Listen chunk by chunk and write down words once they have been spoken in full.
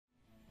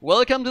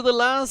Welcome to the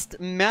last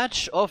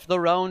match of the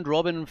round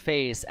robin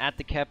phase at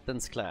the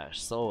Captain's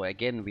Clash. So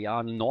again, we are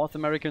on North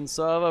American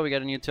server, we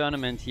got a new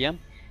tournament here. And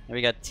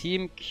we got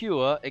Team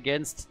Kure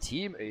against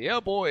Team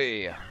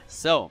YEAAABOI.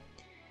 So,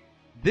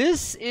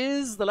 this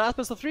is the last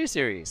best of 3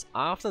 series.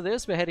 After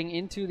this, we're heading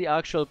into the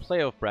actual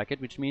playoff bracket,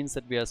 which means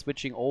that we are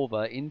switching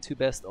over into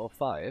best of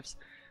 5s.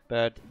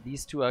 But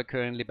these two are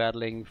currently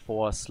battling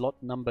for slot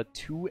number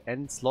 2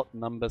 and slot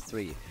number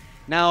 3.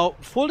 Now,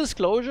 full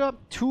disclosure,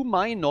 to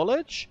my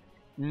knowledge,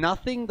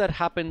 nothing that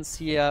happens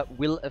here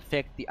will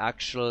affect the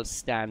actual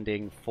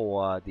standing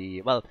for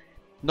the, well,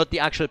 not the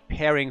actual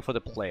pairing for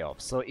the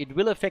playoffs. So it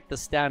will affect the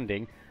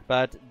standing,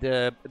 but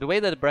the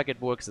way that the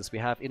bracket works is we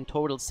have in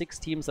total 6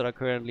 teams that are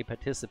currently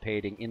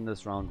participating in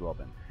this round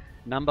robin.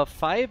 Number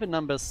 5 and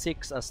number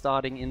 6 are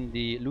starting in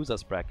the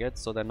losers bracket,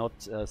 so they're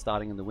not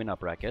starting in the winner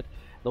bracket.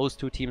 Those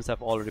 2 teams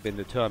have already been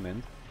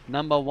determined.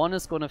 Number 1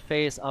 is going to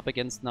face up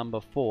against number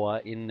 4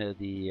 in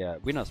the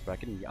winners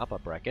bracket, in the upper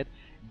bracket.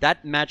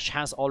 That match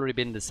has already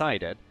been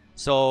decided.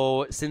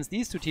 So since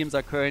these 2 teams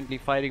are currently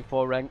fighting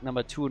for rank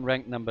number 2 and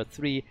rank number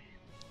 3,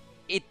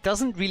 it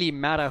doesn't really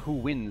matter who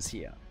wins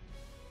here.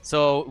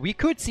 So we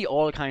could see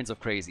all kinds of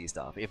crazy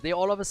stuff. If they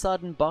all of a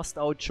sudden bust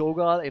out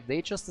Cho'Gall, if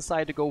they just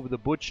decide to go with the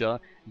Butcher,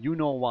 you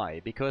know why.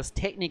 Because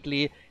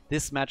technically,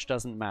 this match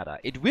doesn't matter.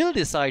 It will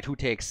decide who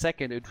takes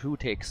second and who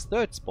takes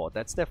third spot,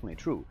 that's definitely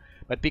true.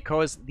 But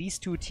because these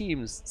 2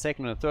 teams,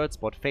 second and third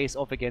spot, face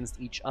off against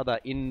each other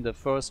in the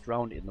first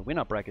round in the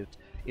winner bracket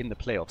in the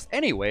playoffs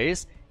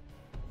anyways,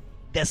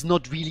 there's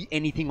not really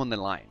anything on the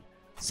line.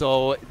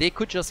 So they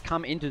could just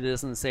come into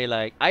this and say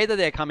like, either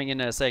they're coming in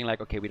and saying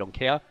like, okay, we don't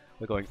care,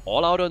 we're going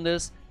all out on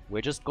this,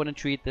 we're just going to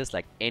treat this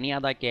like any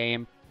other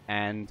game,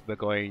 and we're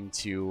going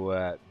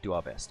to do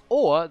our best.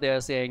 Or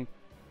they're saying,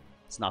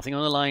 it's nothing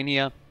on the line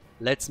here,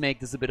 let's make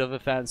this a bit of a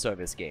fan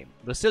service game.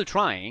 We're still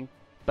trying,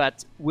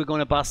 but we're going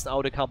to bust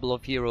out a couple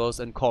of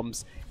heroes and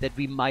comps that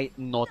we might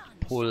not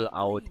pull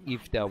out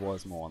if there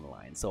was more on the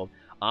line. So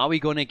are we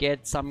going to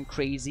get some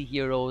crazy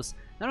heroes?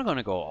 They're not going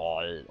to go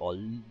all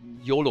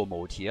YOLO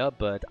mode here,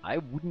 but I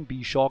wouldn't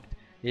be shocked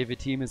if a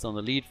team is on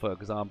the lead, for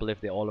example, if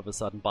they all of a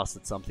sudden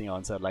busted something out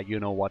and said like, you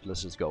know what,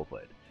 let's just go for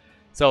it.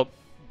 So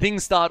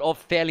things start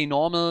off fairly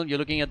normal. You're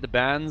looking at the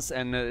bans,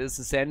 and it's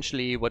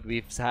essentially what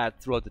we've had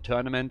throughout the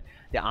tournament.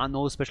 There are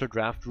no special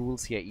draft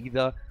rules here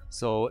either,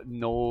 so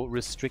no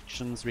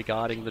restrictions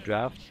regarding the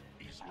draft.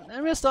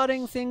 And we're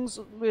starting things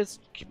with,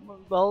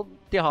 well,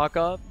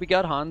 Dehaka, we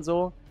got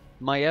Hanzo,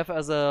 Maiev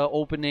as an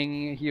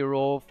opening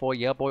hero for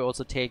YEAAABOI,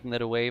 also taking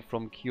that away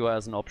from Kure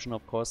as an option,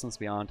 of course, since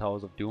we are in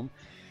Towers of Doom.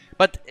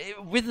 But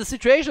with the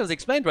situation as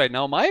explained right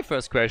now, my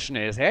first question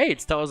is, hey,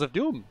 it's Towers of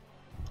Doom.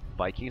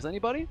 Vikings,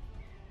 anybody?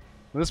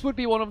 This would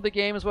be one of the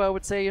games where I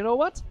would say, you know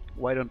what?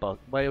 Why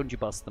don't you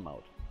bust them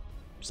out?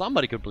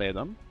 Somebody could play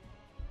them.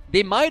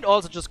 They might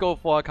also just go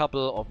for a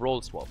couple of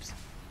role swaps.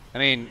 I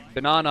mean,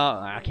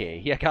 Banana, okay,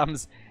 here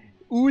comes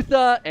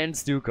Uther and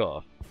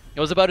Stukov. I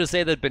was about to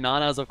say that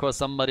Banana is, of course,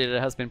 somebody that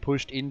has been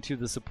pushed into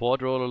the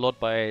support role a lot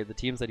by the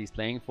teams that he's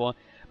playing for.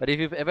 But if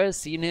you've ever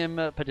seen him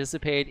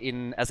participate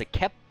as a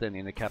captain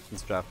in a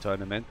Captain's Draft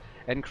tournament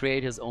and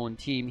create his own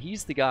team,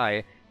 he's the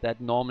guy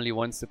that normally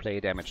wants to play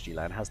damage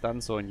dealer and has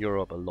done so in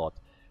Europe a lot.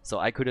 So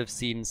I could have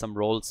seen some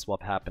role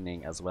swap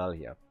happening as well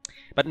here.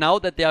 But now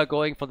that they are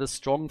going for the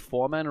strong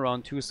 4-man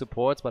around 2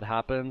 supports, what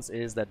happens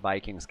is that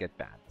Vikings get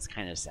banned. It's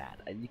kind of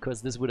sad,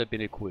 because this would have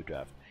been a cool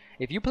draft.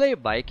 If you play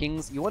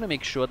Vikings, you want to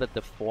make sure that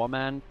the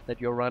 4-man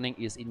that you're running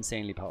is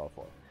insanely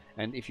powerful.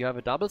 And if you have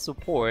a double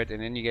support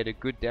and then you get a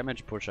good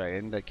damage pusher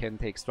in that can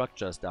take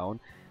structures down,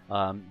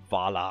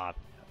 Vala,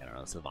 I don't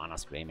know, Sylvana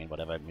Screaming,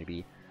 whatever it may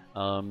be,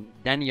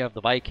 then you have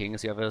the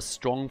Vikings, you have a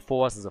strong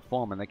force as a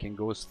 4-man that can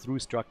go through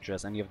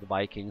structures, and you have the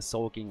Vikings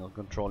soaking or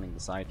controlling the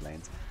side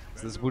lanes.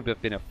 So this would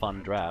have been a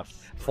fun draft.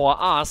 For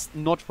us,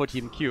 not for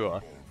Team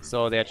Kure.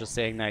 So they're just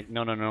saying like,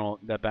 no,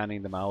 they're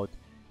banning them out.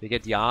 We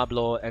get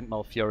Diablo and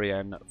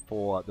Malfurion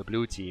for the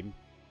blue team.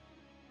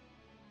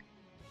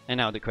 And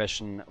now the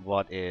question,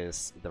 what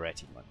is the red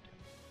team going to do?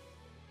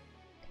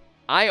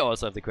 I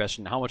also have the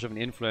question, how much of an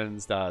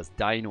influence does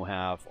Dino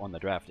have on the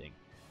drafting?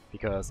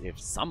 Because if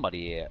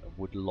somebody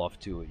would love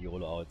to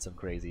YOLO out some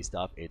crazy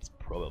stuff, it's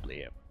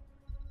probably him.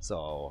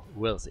 So,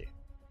 we'll see.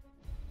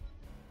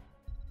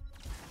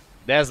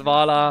 There's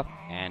Vala,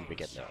 and we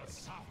get Lurk.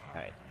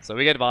 Alright, so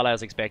we get Vala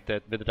as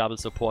expected, with the double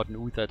support and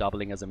Uther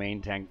doubling as a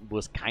main tank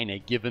was kinda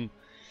given.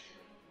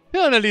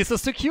 Yeah, and at least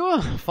it's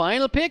secure.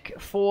 Final pick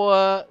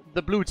for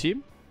the blue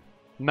team.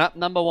 Map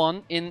number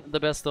 1 in the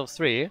best of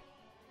 3.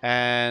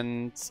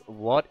 And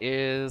what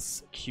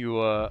is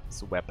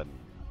Kure's weapon?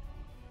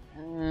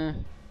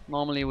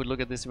 Normally you would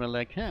look at this and be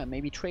like,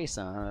 maybe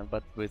Tracer,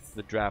 but with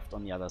the draft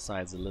on the other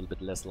side it's a little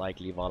bit less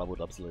likely. Vala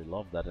would absolutely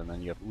love that, and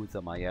then you have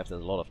Uther, Maiev,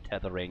 there's a lot of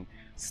tethering,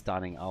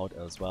 stunning out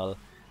as well.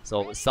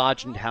 So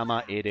Sergeant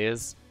Hammer it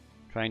is,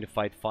 trying to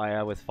fight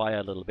fire with fire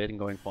a little bit and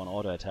going for an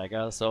auto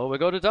attacker. So we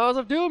go to Towers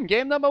of Doom,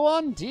 game number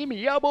 1, Team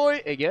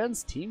YEAAABOI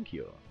against Team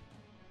Kure.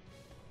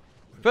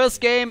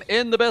 First game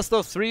in the best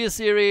of 3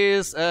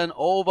 series, and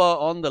over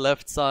on the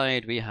left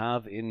side we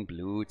have in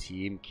blue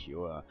team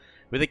Kure.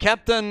 With the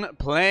captain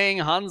playing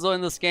Hanzo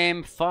in this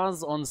game,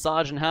 Fuzz on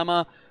Sergeant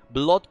Hammer,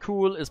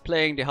 Bloodcool is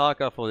playing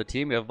Dehaka for the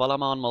team. We have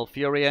Valaman,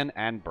 Malfurion,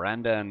 and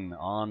Brandon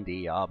on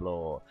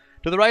Diablo.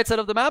 To the right side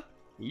of the map,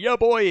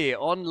 YEAAABOI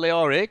on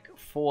Leoric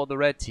for the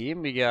red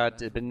team. We got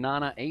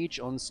Banana H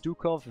on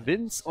Stukov,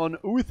 Vince on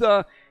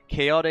Uther,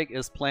 Chaotic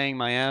is playing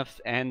Maiev,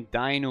 and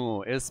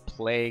Dino is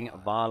playing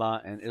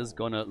Vala and is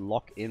gonna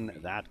lock in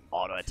that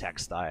auto attack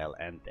style.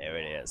 And there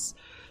it is.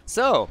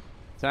 So,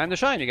 time to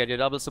shine. You got your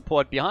double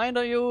support behind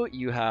you.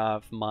 You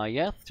have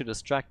Maiev to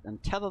distract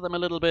and tether them a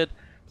little bit.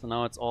 So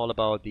now it's all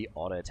about the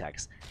auto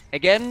attacks.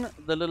 Again,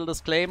 the little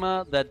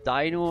disclaimer that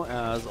Dino,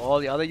 as all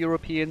the other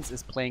Europeans,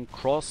 is playing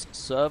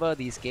cross-server.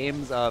 These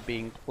games are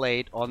being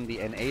played on the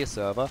NA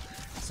server.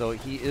 So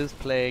he is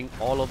playing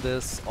all of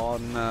this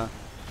on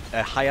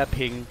a higher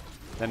ping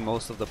than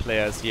most of the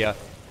players here.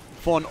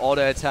 For an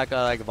auto attacker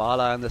like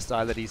Vala and the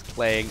style that he's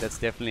playing, that's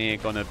definitely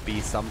gonna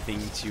be something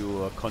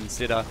to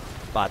consider.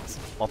 But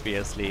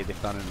obviously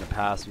they've done it in the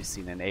past. We've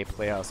seen NA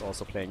players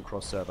also playing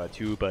cross-server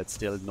too, but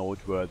still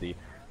noteworthy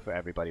for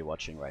everybody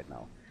watching right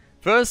now.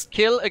 First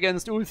kill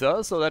against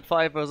Uther, so that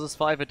 5 versus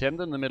 5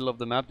 attempt in the middle of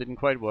the map didn't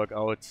quite work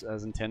out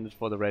as intended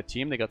for the red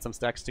team. They got some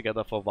stacks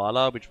together for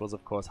Vala, which was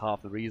of course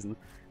half the reason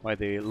why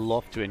they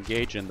love to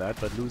engage in that,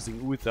 but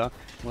losing Uther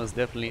was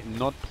definitely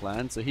not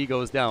planned, so he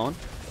goes down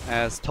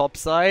as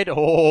topside.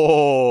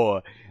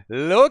 Oh,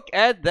 look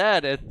at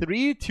that, a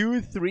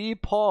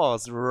 3-2-3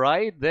 pause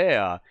right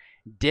there.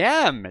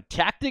 Damn,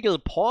 tactical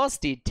pause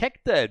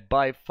detected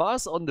by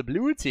Fuzz on the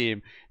blue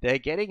team. They're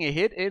getting a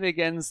hit in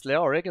against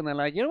Leoric and they're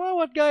like, you know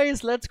what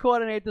guys, let's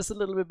coordinate this a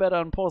little bit better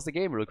and pause the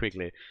game real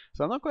quickly.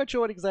 So I'm not quite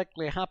sure what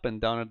exactly happened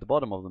down at the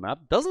bottom of the map.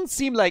 Doesn't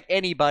seem like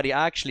anybody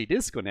actually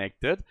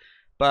disconnected,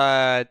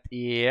 but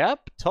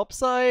yep,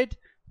 topside,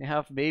 they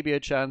have maybe a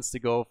chance to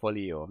go for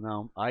Leo.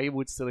 Now, I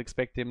would still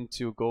expect him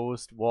to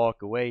ghost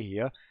walk away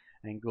here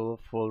and go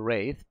full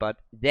Wraith, but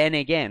then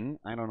again,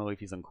 I don't know if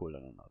he's on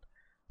cooldown or not.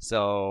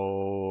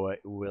 So,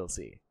 we'll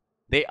see.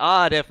 They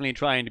are definitely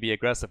trying to be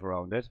aggressive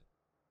around it.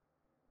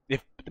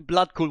 If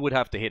Bloodcool would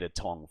have to hit a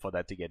Tong for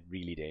that to get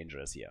really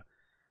dangerous here.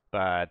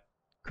 But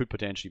could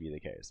potentially be the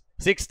case.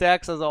 6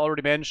 stacks, as I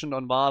already mentioned,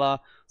 on Vala.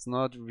 It's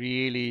not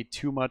really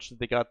too much that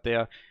they got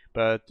there.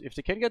 But if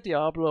they can get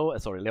Diablo,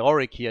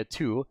 Leoric here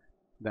too,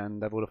 then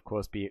that would of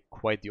course be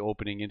quite the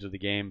opening into the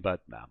game.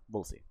 But nah,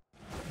 we'll see.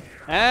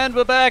 And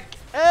we're back.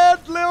 And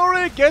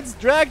Leoric gets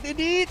dragged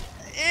indeed.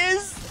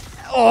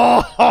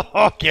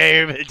 Oh,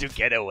 able to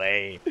get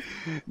away.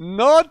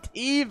 Not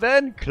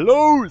even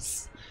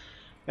close.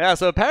 Yeah,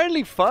 so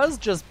apparently Fuzz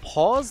just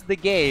paused the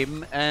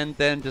game and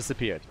then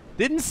disappeared.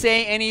 Didn't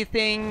say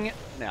anything.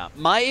 Yeah,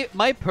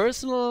 my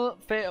personal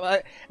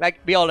like,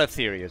 we all have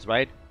theories,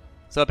 right?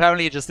 So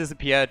apparently it just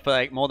disappeared for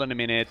like more than a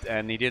minute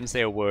and he didn't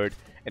say a word.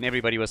 And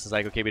everybody was just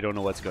like, okay, we don't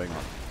know what's going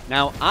on.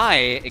 Now,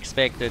 I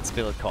expected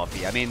spilled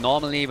coffee. I mean,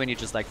 normally when you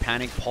just like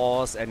panic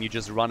pause and you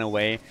just run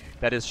away,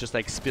 that is just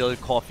like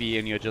spilled coffee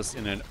and you're just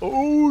in an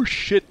oh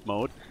shit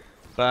mode.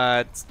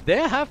 But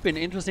there have been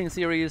interesting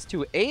theories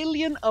too.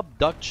 Alien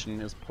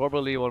abduction is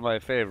probably one of my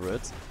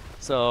favorites.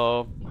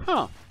 So,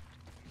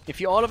 if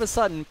you all of a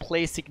sudden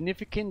play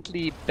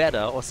significantly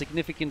better or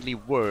significantly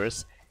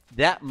worse,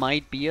 that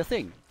might be a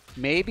thing.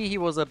 Maybe he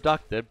was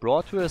abducted,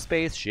 brought to a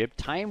spaceship,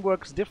 time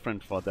works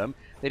different for them,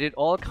 they did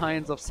all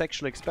kinds of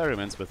sexual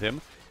experiments with him,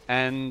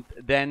 and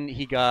then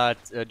he got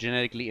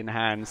genetically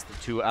enhanced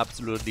to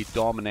absolutely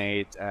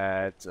dominate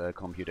at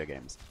computer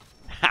games.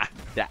 Ha!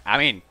 I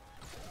mean,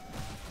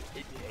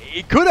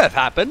 it could have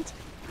happened.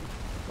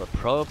 We'll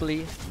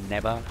probably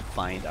never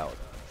find out.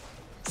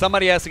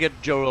 Somebody has to get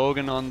Joe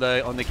Rogan on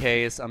the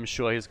case. I'm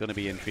sure he's going to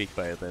be intrigued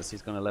by this.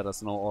 He's going to let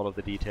us know all of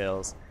the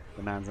details.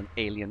 The man's an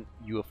alien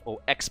UFO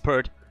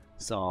expert.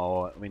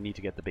 So we need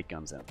to get the big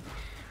guns in.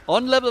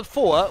 On level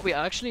 4, we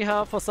actually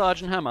have for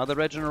Sergeant Hammer the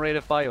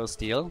Regenerative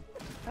Biosteel.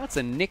 That's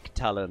a Nick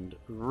talent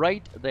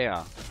right there.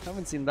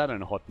 Haven't seen that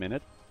in a hot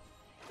minute.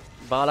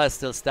 Vala is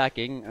still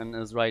stacking and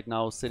is right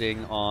now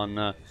sitting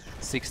on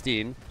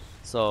 16.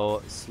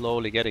 So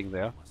slowly getting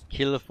there.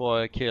 Kill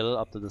for a kill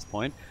up to this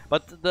point.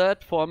 But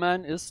that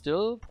 4-man is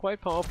still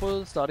quite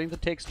powerful, starting to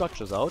take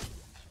structures out.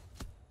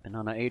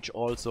 Banana H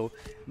also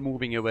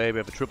moving away. We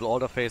have a triple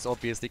altar phase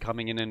obviously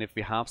coming in, and if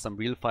we have some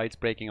real fights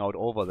breaking out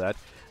over that,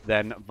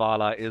 then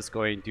Vala is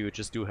going to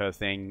just do her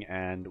thing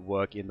and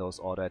work in those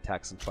auto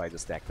attacks and try to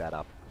stack that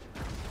up.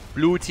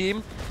 Blue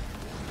team,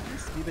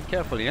 just keep it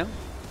carefully, yeah?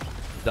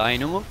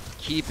 Dino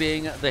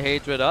keeping the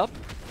hatred up.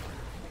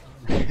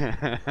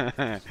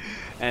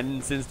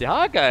 And since the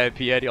Haka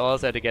appeared, he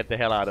also had to get the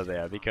hell out of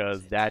there,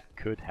 because that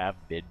could have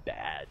been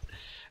bad.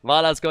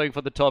 Vala's going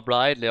for the top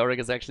right. Leoric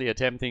is actually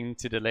attempting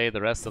to delay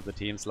the rest of the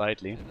team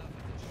slightly.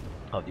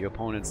 Of the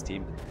opponent's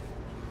team.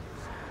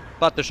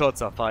 But the shots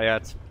are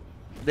fired.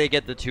 They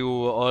get the 2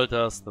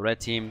 altars, the red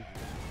team.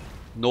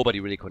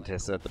 Nobody really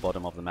contested at the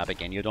bottom of the map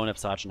again. You don't have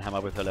Sergeant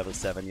Hammer with her level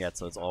 7 yet,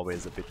 so it's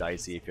always a bit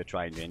dicey if you're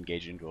trying to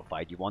engage into a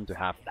fight. You want to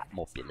have that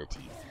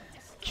mobility.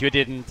 Kure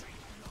didn't,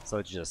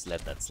 so just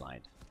let that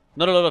slide.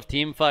 Not a lot of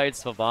team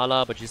fights for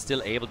Vala, but she's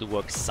still able to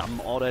work some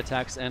auto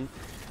attacks in.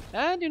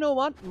 And you know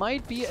what?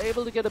 Might be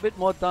able to get a bit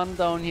more done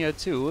down here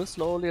too,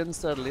 slowly and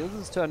steadily. This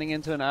is turning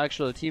into an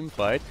actual team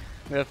fight.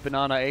 We have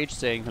Banana H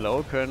saying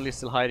hello, currently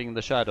still hiding in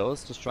the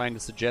shadows, just trying to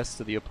suggest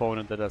to the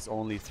opponent that there's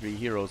only 3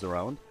 heroes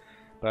around.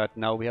 But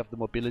now we have the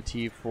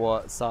mobility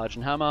for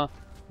Sergeant Hammer,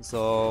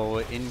 so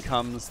in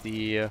comes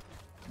the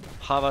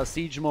Hava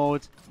Siege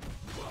mode.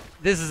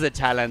 This is a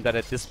talent that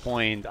at this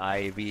point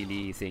I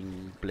really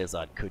think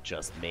Blizzard could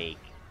just make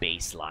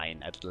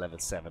baseline at level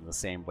 7 the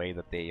same way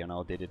that they, you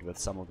know, did it with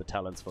some of the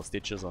talents for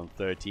Stitches on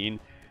 13,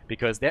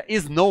 because there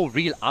is no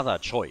real other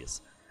choice.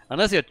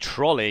 Unless you're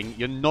trolling,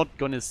 you're not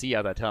gonna see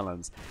other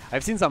talents.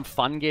 I've seen some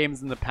fun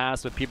games in the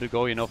past where people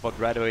go, you know, for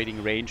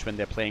graduating range when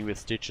they're playing with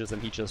Stitches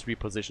and he just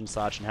repositions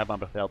Sergeant Hammer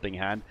with Helping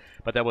Hand,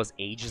 but that was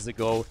ages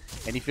ago.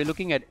 And if you're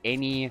looking at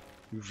any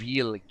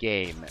real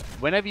game,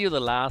 whenever you're the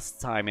last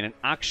time in an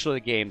actual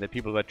game that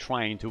people were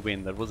trying to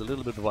win that was a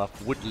little bit of a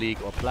Wood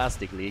League or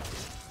Plastic League,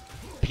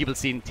 people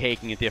seen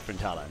taking a different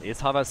talent.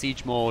 It's Hava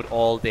Siege mode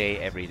all day,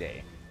 every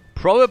day.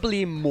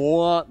 Probably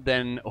more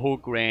than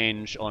Hook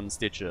Range on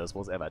Stitches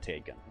was ever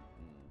taken.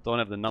 Don't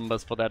have the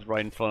numbers for that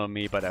right in front of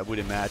me, but I would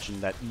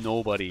imagine that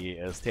nobody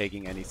is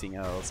taking anything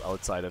else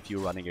outside of you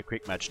running a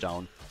quick match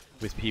down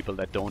with people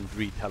that don't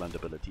read talent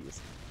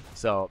abilities.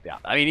 So, yeah,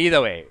 I mean,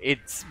 either way,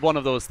 it's one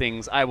of those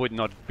things. I would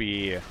not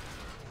be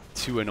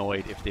too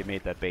annoyed if they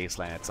made that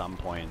baseline at some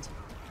point.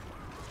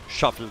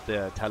 Shuffled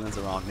the talents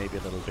around maybe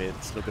a little bit,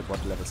 look at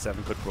what level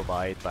 7 could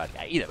provide, but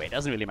yeah, either way, it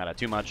doesn't really matter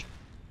too much.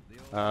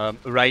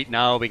 Right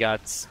now we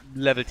got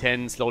level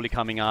 10 slowly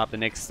coming up, the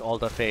next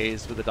altar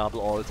phase with the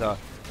double altar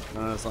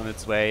is on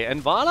its way,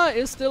 and Vala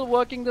is still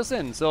working this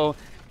in, so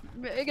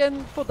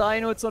again, for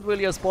Dino it's not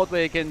really a spot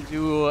where you can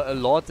do a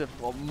lot of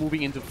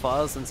moving into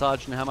fast, and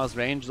Sergeant Hammer's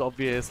range is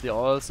obviously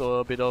also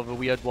a bit of a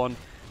weird one.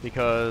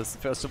 Because,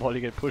 first of all,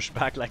 you get pushed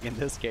back like in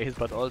this case,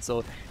 but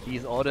also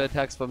these auto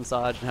attacks from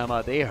Sergeant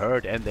Hammer, they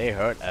hurt, and they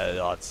hurt a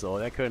lot, so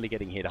they're currently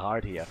getting hit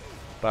hard here.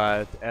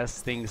 But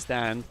as things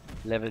stand,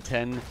 level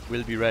 10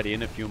 will be ready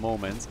in a few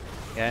moments,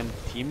 and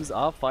teams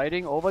are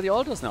fighting over the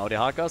altars now. The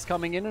Haka's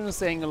coming in and is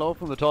saying hello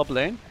from the top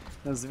lane,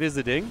 is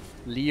visiting.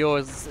 Leo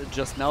is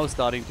just now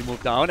starting to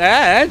move down,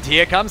 and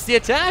here comes the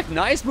attack!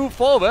 Nice move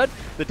forward,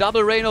 the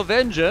double Rain of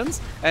Vengeance,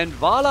 and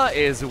Vala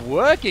is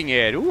working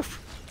it. Oof!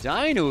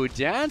 Dino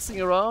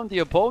dancing around the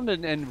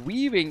opponent and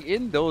weaving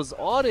in those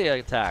auto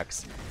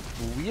attacks.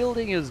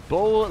 Wielding his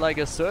bow like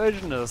a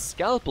surgeon a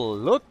scalpel.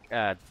 Look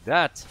at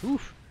that.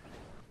 Oof.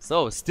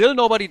 So, still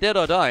nobody dead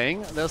or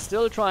dying. They're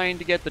still trying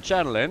to get the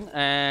channel in.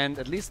 And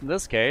at least in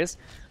this case,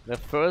 the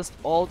first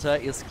altar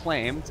is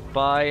claimed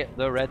by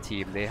the red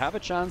team. They have a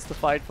chance to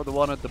fight for the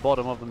one at the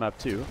bottom of the map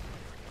too.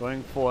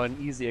 Going for an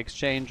easy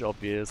exchange,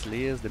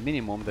 obviously, is the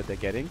minimum that they're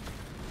getting.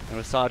 And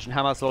with Sergeant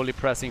Hammer slowly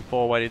pressing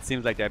forward, it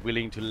seems like they're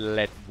willing to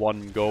let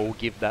one go,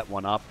 give that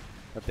one up.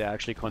 But they're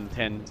actually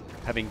content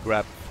having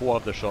grabbed 4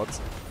 of the shots.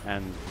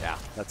 And yeah,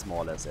 that's more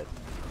or less it.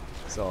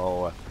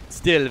 So,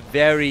 still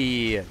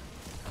very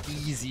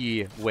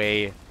easy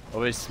way,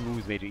 or very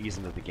smooth way to ease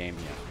into the game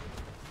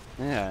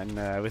here. Yeah,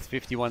 and with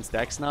 51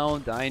 stacks now,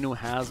 Dino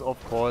has,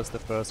 of course, the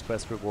first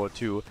quest reward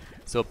too.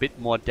 So a bit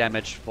more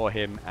damage for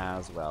him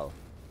as well.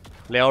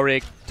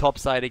 Leoric,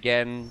 topside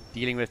again,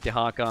 dealing with the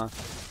Haka.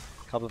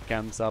 Couple of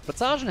camps up, but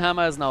Sergeant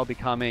Hammer is now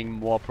becoming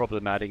more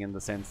problematic in the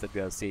sense that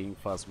we are seeing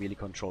Fuzz really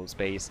control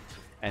space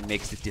and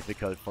makes it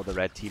difficult for the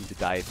red team to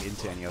dive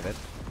into any of it.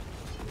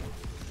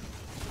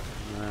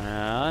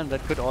 And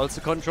that could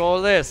also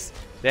control this.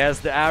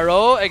 There's the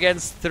arrow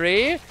against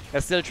 3.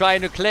 They're still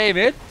trying to claim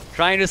it,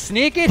 trying to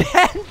sneak it,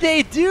 and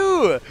they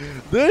do!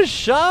 The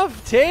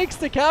shove takes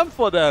the camp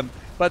for them.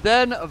 But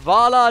then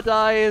Vala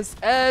dies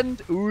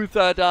and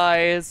Uther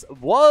dies.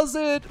 Was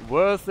it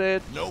worth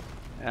it? Nope.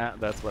 Yeah,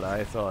 that's what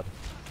I thought.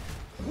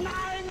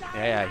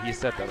 Yeah, he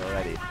said that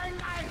already.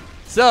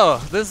 So,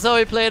 this is how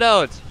he played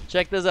out.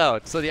 Check this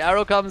out. So the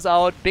arrow comes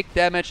out, big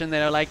damage, and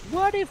they're like,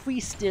 what if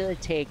we still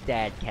take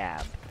that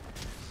cap?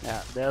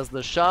 Yeah, there's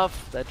the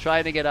shove. They're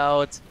trying to get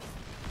out.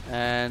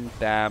 And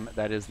bam,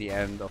 that is the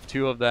end of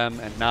 2 of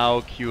them. And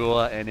now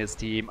Kure and his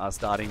team are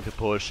starting to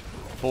push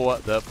for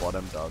the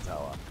bottom bell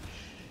tower.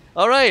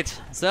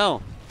 Alright,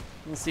 so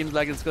it seems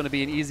like it's going to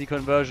be an easy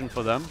conversion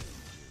for them.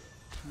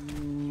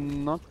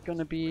 Not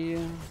gonna be...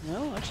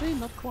 well, actually,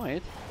 not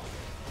quite.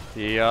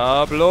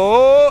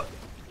 Diablo!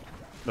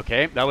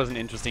 Okay, that was an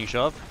interesting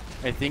shove.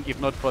 I think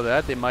if not for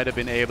that, they might have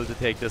been able to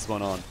take this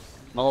one on.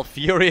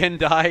 Malfurion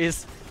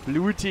dies.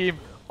 Blue team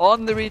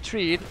on the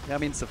retreat. I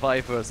mean, it's a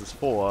 5 versus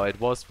 4. It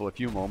was for a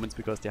few moments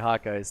because the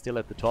Haka is still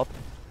at the top.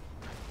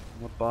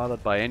 Not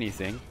bothered by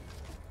anything.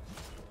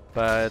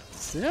 But,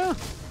 yeah.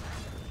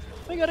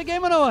 We got a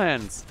game on our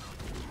hands.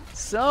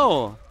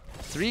 So,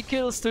 3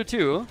 kills to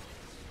 2.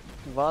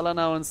 Vala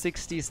now on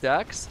 60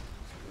 stacks.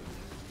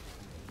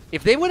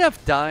 If they would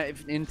have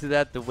dived into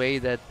that the way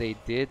that they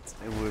did,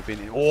 it would have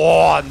been...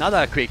 oh,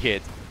 another quick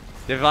hit.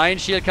 Divine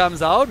Shield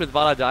comes out with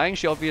Vala dying.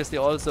 She obviously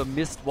also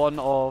missed one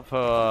of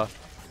her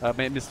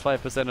Missed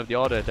 5% of the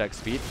auto attack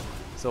speed.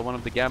 So one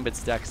of the Gambit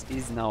stacks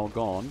is now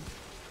gone.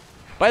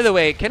 By the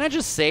way, can I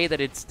just say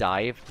that it's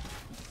dive?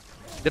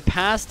 The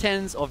past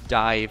tense of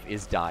dive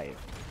is dive.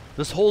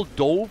 This whole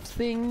dove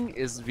thing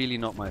is really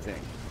not my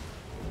thing.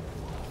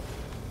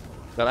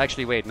 But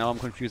actually, wait, now I'm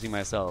confusing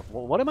myself.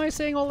 What am I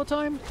saying all the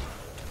time?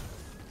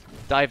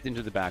 Dived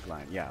into the back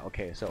line. Yeah,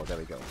 okay, so there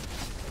we go.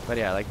 But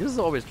yeah, like, this is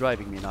always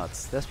driving me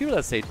nuts. There's people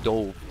that say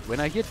dove. When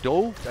I hear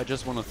dove, I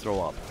just want to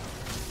throw up.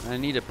 I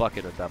need a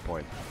bucket at that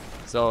point.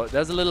 So,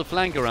 there's a little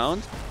flank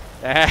around.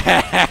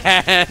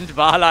 And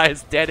Vala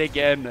is dead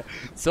again.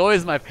 So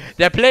is my...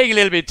 They're playing a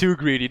little bit too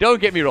greedy,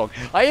 don't get me wrong.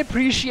 I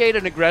appreciate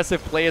an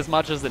aggressive play as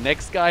much as the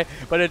next guy,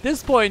 but at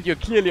this point you're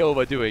clearly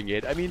overdoing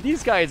it. I mean,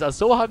 these guys are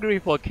so hungry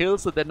for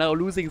kills that they're now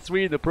losing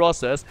 3 in the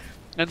process,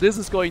 and this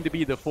is going to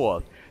be the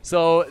 4th.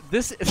 So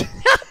this...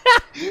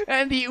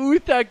 And the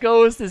Uther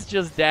Ghost is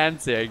just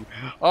dancing.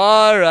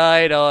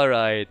 Alright,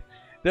 alright.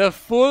 The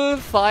full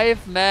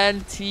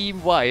 5-man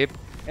team wipe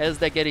as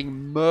they're getting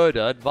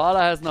murdered. Vala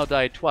has now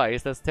died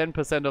twice. That's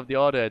 10% of the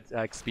auto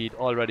attack speed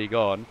already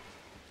gone.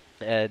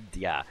 And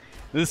yeah,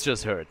 this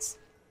just hurts.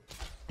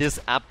 This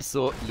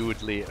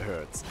absolutely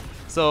hurts.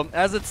 So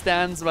as it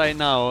stands right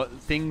now,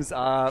 things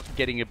are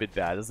getting a bit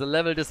bad. There's a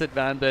level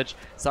disadvantage.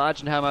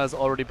 Sergeant Hammer is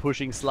already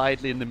pushing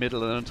slightly in the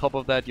middle, and on top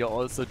of that you're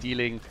also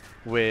dealing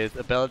with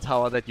a bell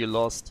tower that you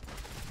lost.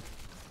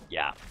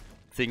 Yeah,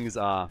 things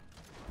are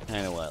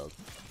kind of wild.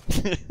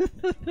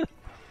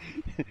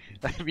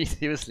 I mean,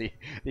 seriously,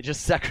 they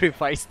just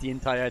sacrificed the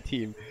entire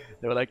team.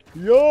 They were like,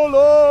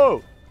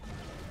 YOLO!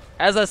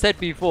 As I said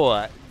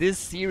before, this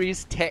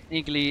series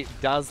technically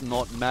does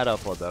not matter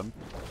for them,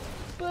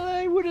 but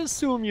I would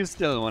assume you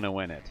still want to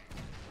win it.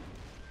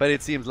 But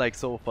it seems like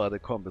so far the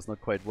comp is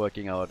not quite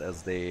working out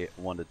as they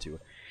wanted to.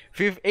 If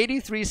you have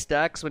 83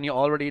 stacks when you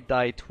already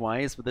died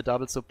twice with the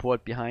double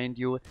support behind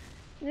you,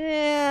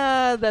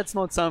 yeah, that's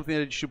not something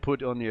that you should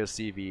put on your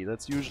CV.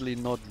 That's usually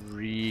not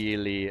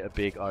really a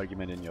big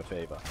argument in your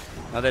favor.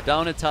 Now they're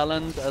down a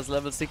talent as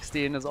level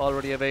 16 is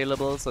already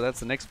available, so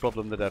that's the next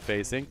problem that they're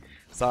facing.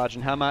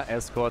 Sergeant Hammer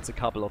escorts a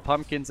couple of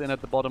pumpkins in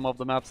at the bottom of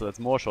the map, so that's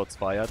more shots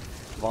fired.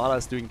 Vala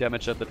is doing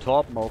damage at the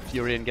top.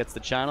 Malfurion gets the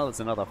channel, it's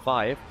another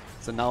 5.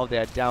 So now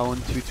they're down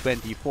to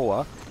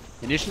 24.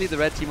 Initially the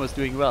red team was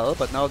doing well,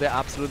 but now they're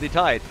absolutely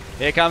tied.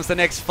 Here comes the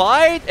next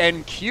fight,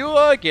 and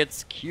Kure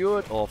gets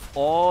cured of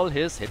all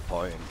his hit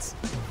points.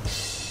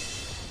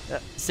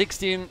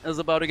 16 is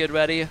about to get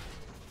ready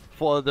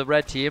for the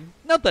red team.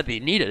 Not that they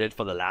needed it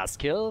for the last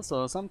kill,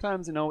 so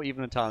sometimes, you know,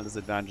 even a talent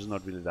disadvantage is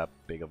not really that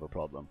big of a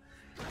problem.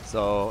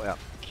 So, yeah,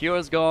 Kure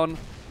is gone,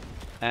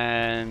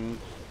 and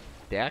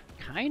they're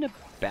kind of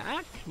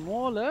back,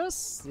 more or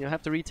less. You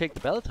have to retake the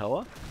bell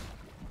tower.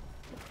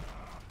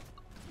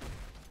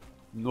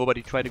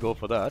 Nobody tried to go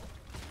for that.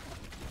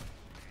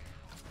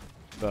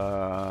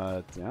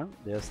 But, yeah,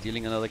 they're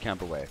stealing another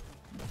camp away.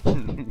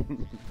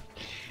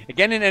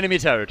 Again in enemy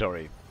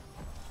territory.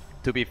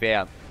 To be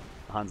fair,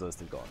 Hanzo is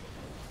still gone.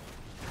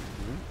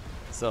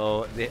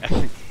 So, they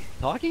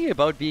talking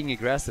about being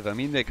aggressive, I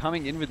mean, they're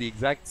coming in with the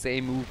exact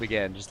same move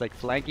again. Just like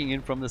flanking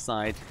in from the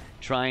side,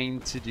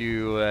 trying to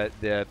do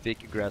their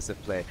big aggressive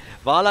play.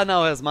 Vala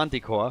now has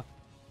Manticore.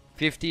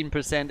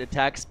 15%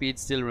 attack speed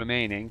still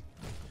remaining.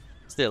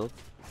 Still.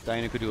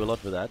 Dino could do a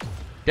lot with that.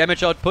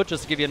 Damage output,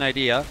 just to give you an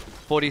idea,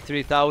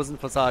 43,000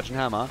 for Sergeant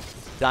Hammer.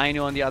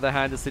 Dino, on the other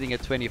hand, is sitting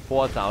at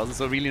 24,000,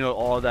 so really not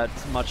all that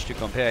much to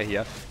compare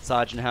here.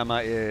 Sergeant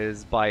Hammer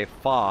is by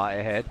far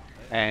ahead,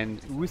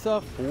 and Uther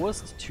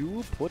forced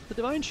to put the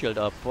Divine Shield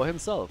up for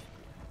himself.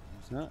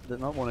 Did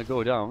not want to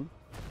go down.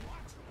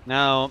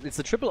 Now, it's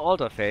a triple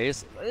altar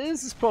phase.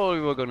 This is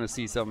probably where we're going to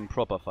see some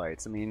proper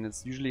fights. I mean,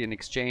 it's usually an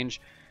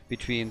exchange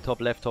between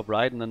top left, top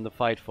right, and then the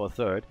fight for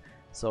third.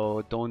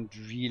 So don't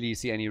really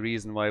see any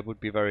reason why it would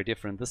be very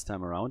different this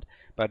time around.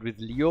 But with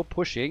Leo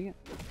pushing,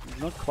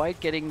 not quite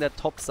getting that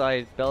top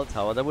side bell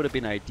tower, that would have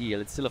been ideal.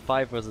 It's still a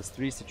 5 versus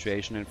 3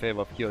 situation in favor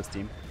of Kure's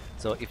team.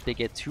 So if they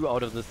get 2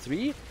 out of the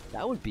 3,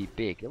 that would be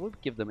big. That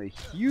would give them a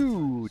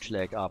huge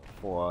leg up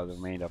for the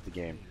remainder of the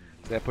game.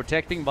 They're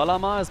protecting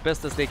Valamar as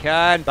best as they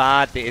can,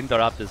 but the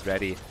interrupt is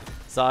ready.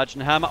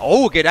 Sergeant Hammer.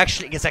 Oh, gets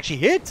actually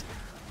hit!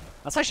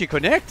 That's actually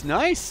connect.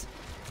 Nice!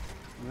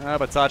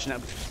 But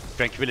Sergeant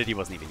Tranquility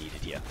wasn't even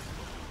needed here.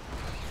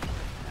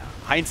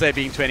 Hindsight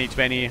being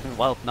 2020,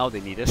 well, now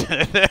they need it.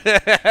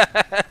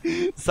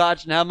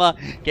 Sergeant Hammer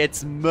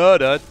gets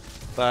murdered,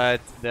 but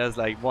there's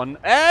like one...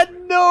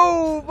 And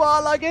no!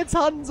 Vala gets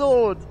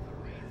Hanzo'd!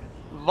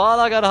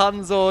 Vala got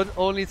Hanzo'd,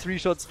 only 3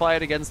 shots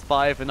fired against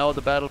 5, and now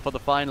the battle for the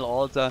final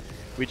altar,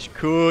 which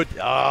could...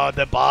 Oh,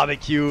 the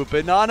barbecue!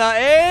 Banana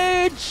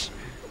Age!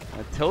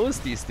 A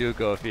toasty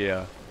Stukov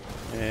here.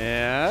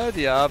 Yeah,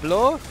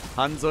 Diablo.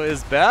 Hanzo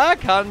is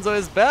back. Hanzo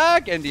is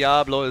back. And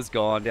Diablo is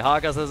gone. The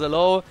Haka says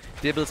hello.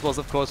 Dibbles was,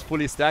 of course,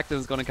 fully stacked and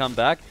is going to come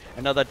back.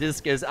 Another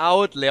disc is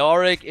out.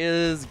 Leoric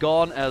is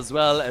gone as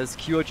well, as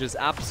Kure just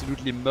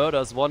absolutely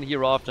murders one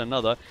hero after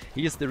another.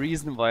 He's the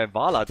reason why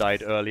Vala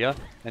died earlier.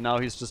 And now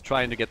he's just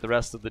trying to get the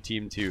rest of the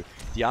team too.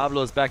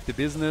 Diablo is back to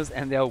business.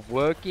 And they're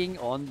working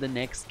on the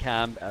next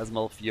camp as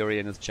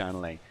Malfurion is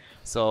channeling.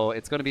 So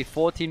it's going to be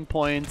 14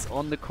 points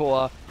on the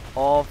core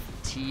of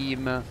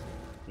Team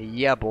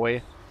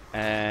YEAAABOI.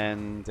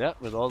 And yeah,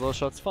 with all those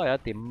shots fired,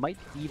 they might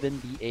even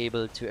be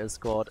able to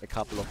escort a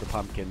couple of the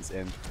pumpkins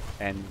in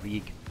and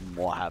wreak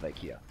more havoc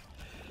here.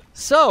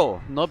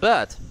 So, not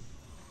bad.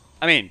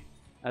 I mean,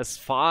 as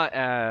far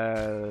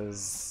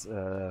as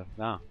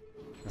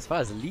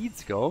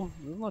leads go,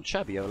 it's not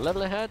shabby. A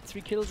level ahead,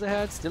 3 kills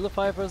ahead, still a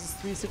 5 versus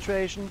 3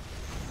 situation.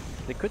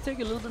 They could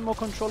take a little bit more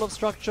control of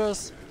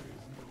structures.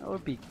 That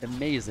would be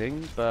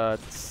amazing,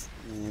 but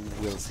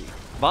we'll see.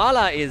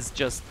 Vala is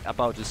just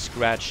about to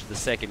scratch the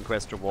second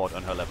quest reward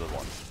on her level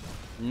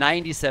 1.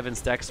 97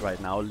 stacks right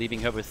now, leaving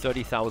her with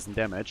 30,000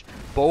 damage.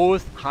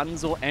 Both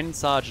Hanzo and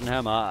Sergeant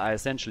Hammer are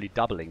essentially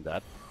doubling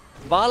that.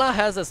 Vala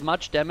has as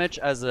much damage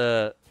as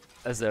a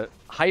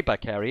hyper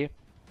carry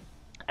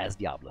as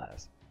Diablo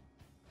has.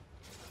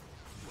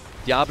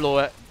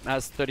 Diablo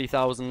has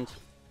 30,000.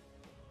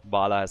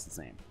 Vala has the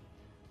same.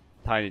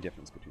 Tiny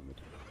difference between the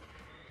two.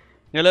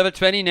 You're level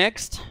 20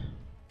 next.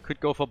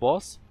 Could go for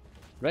boss.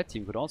 Red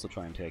team could also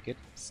try and take it.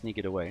 Sneak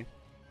it away.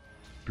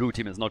 Blue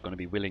team is not going to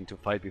be willing to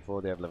fight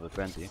before they have level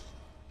 20.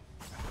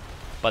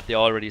 But they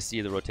already see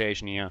the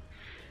rotation here.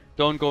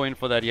 Don't go in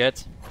for that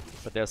yet.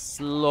 But they're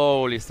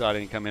slowly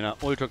starting to come in.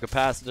 Ultra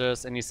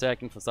capacitors any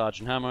second for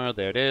Sergeant Hammer.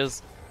 There it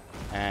is.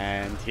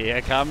 And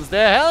here comes the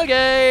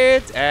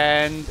Hellgate.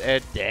 And a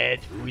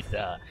dead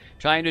Uther.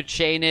 Trying to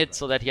chain it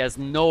so that he has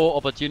no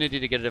opportunity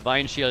to get a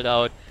Divine Shield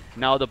out.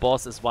 Now the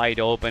boss is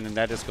wide open, and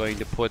that is going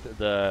to put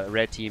the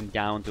red team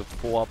down to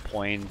 4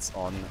 points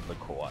on the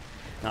core.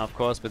 Now, of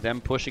course, with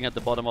them pushing at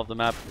the bottom of the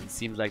map, it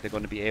seems like they're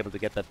going to be able to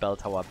get that bell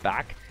tower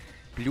back.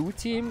 Blue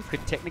team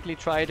could technically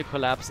try to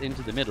collapse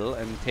into the middle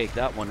and take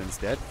that one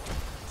instead.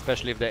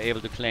 Especially if they're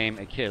able to claim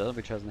a kill,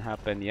 which hasn't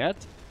happened yet.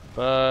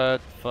 But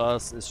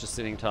Fuzz is just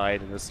sitting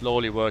tight and is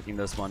slowly working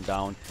this one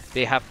down.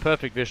 They have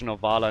perfect vision of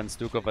Vala and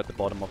Stukov at the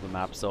bottom of the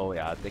map, so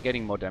yeah, they're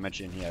getting more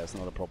damage in here. It's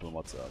not a problem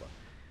whatsoever.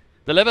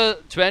 The level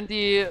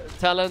 20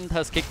 talent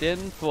has kicked in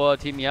for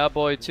Team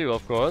YEAAABOI too,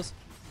 of course.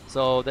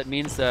 So that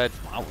means that,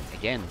 wow,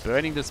 again,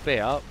 Burning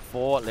Despair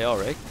for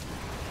Leoric.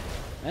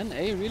 And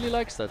A really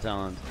likes that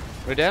talent.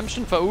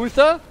 Redemption for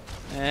Uther.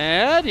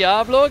 And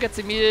Diablo gets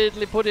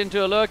immediately put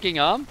into a lurking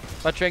arm.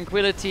 But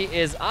Tranquility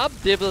is up,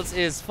 Dibbles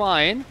is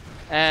fine.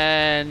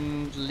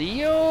 And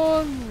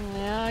Leo,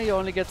 yeah, he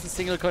only gets a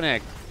single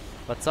connect.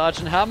 But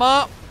Sergeant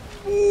Hammer,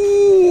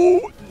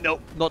 ooh, no,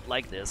 not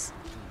like this.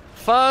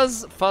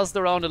 Fuzz fuzzed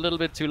around a little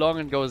bit too long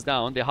and goes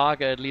down. The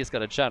Haka at least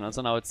got a channel,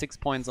 so now it's 6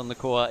 points on the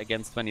core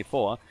against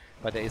 24.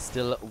 But there is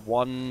still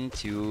one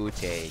to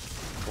take.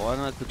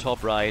 One at the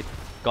top right.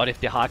 God, if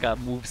the Haka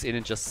moves in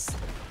and just...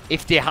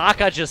 If the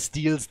Haka just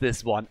steals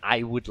this one,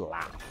 I would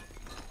laugh.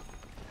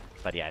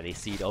 But yeah, they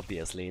see it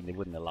obviously, and they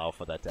wouldn't allow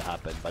for that to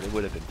happen, but it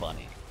would have been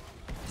funny.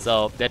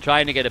 So, they're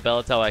trying to get a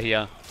bell tower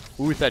here.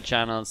 Uther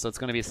channels, so it's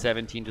going to be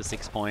 17 to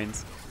 6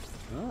 points.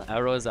 Well,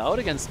 arrow is out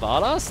against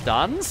Vala.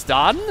 Stun,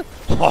 stun.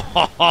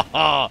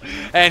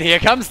 And here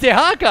comes the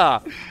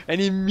Haka.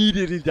 And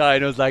immediately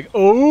died. I was like,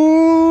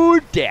 oh,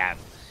 damn.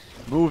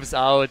 Moves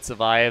out,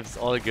 survives,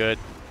 all good.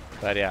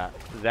 But yeah,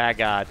 that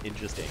got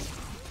interesting.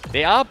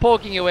 They are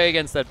poking away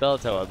against that bell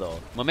tower, though.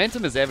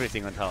 Momentum is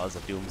everything on Towers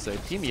of Doom. So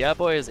if Team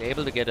YEAAABOI is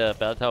able to get a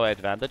bell tower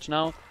advantage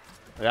now,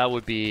 that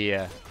would be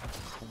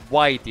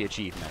quite the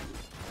achievement.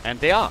 And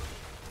they are.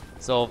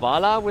 So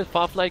Vala with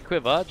Farflight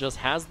Quiver just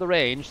has the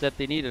range that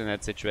they need in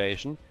that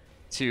situation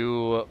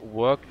to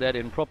work that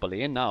in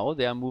properly. And now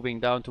they are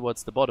moving down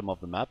towards the bottom of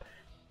the map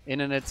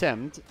in an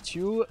attempt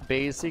to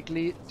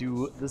basically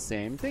do the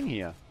same thing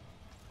here.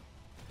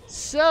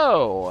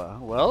 So,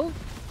 well,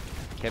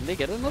 can they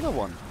get another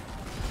one?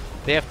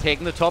 They have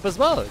taken the top as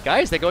well.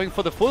 Guys, they're going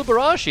for the full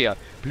barrage here.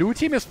 Blue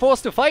team is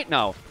forced to fight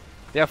now.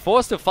 They're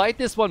forced to fight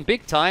this one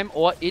big time,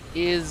 or it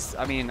is,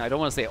 I mean, I don't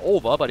want to say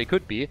over, but it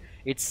could be.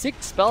 It's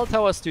 6 spell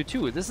towers to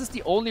 2. This is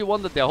the only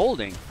one that they're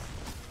holding.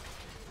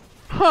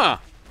 Huh.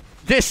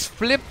 This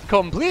flipped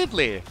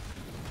completely.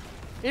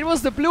 It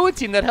was the blue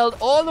team that held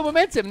all the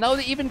momentum. Now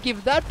they even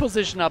give that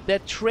position up. They're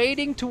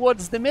trading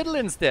towards the middle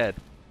instead.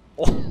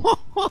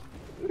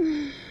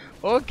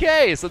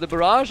 Okay, so the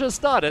barrage has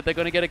started. They're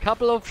going to get a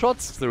couple of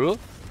shots through.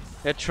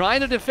 They're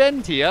trying to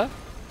defend here.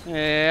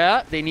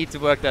 Yeah, they need to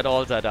work that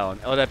altar down.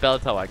 Or that bell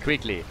tower,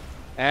 quickly.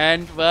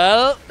 And,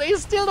 well, they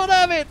still don't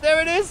have it.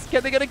 There it is.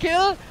 Can they get a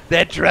kill?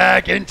 They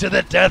drag into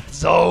the death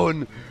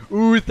zone.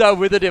 Uther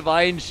with a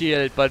Divine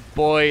Shield. But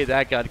boy,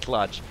 that got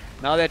clutch.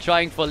 Now they're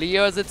trying for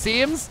Leo, as it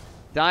seems.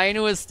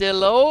 Dino is still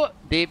low.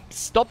 They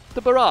stopped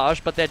the barrage,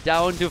 but they're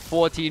down to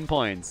 14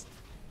 points.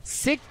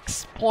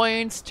 6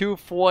 points to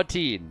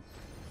 14.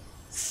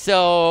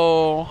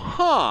 So,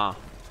 huh.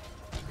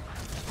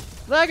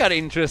 That got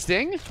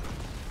interesting.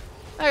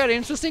 That got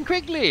interesting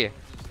quickly.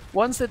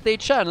 Once that they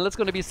channel, it's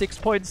going to be 6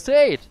 points to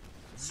 8.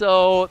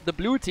 So the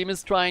blue team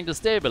is trying to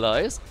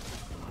stabilize.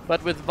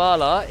 But with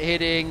Vala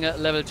hitting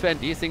level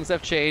 20, things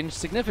have changed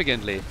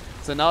significantly.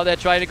 So now they're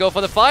trying to go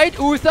for the fight.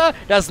 Uther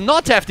does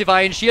not have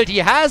Divine Shield. He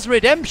has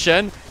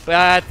Redemption,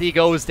 but he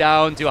goes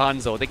down to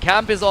Hanzo. The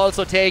camp is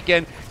also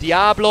taken.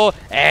 Diablo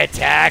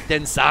attacked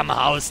and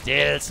somehow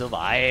still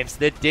survives.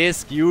 The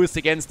disc used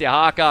against the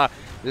Haka.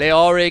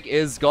 Leoric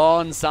is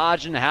gone.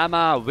 Sergeant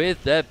Hammer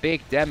with the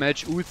big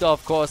damage. Uther,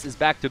 of course, is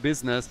back to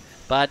business.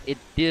 But it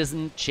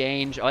doesn't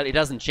change, or it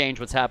doesn't change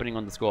what's happening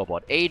on the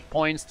scoreboard. 8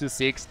 points to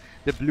 6.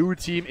 The blue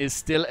team is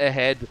still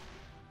ahead.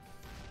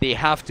 They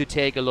have to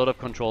take a lot of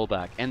control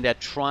back, and they're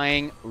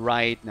trying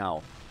right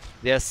now.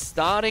 They're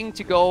starting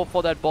to go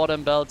for that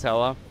bottom bell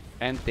tower,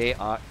 and they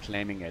are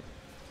claiming it.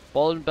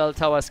 Bottom bell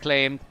tower is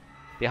claimed.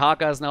 The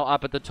Haka is now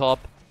up at the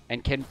top,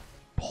 and can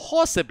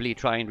possibly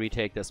try and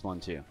retake this one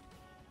too.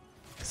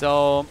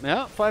 So,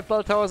 yeah, 5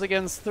 bell towers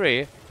against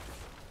 3.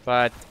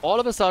 But all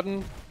of a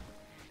sudden,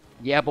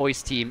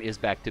 YEAAABOI's team is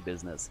back to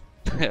business.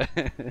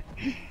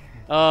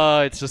 Oh,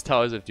 it's just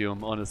Towers of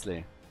Doom,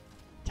 honestly.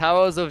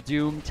 Towers of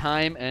Doom,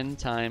 time and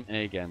time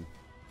again.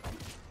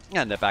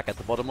 And they're back at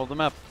the bottom of the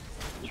map,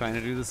 trying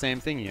to do the same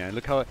thing here.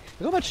 Look how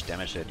much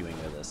damage they're doing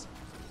with this.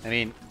 I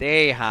mean,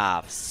 they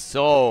have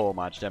so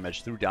much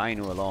damage through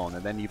Dino alone.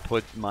 And then you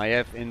put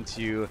Maiev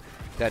into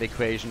that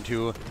equation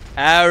too.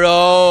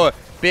 Arrow!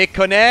 Big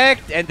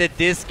connect! And the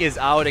disc is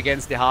out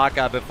against the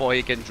Haka before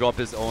he can drop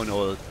his own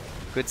ult.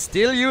 Could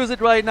still use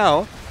it right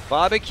now.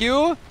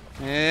 Barbecue.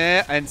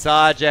 And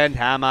Sergeant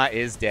Hammer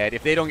is dead.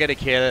 If they don't get a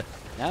kill,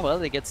 yeah, well,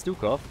 they get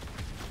Stukov.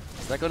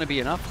 Is that going to be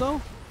enough, though?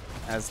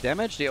 As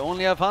damage, they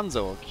only have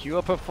Hanzo.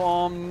 Kure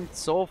performed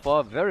so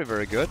far very,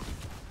 very good.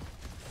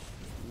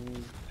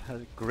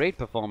 Had a great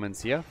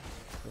performance here.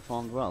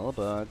 Performed well,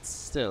 but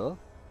still.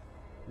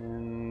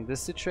 In this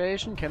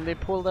situation, can they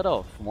pull that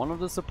off? One of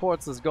the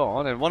supports is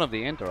gone, and one of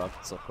the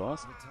interrupts, of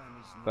course.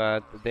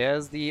 But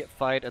there's the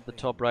fight at the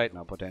top right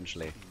now,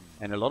 potentially.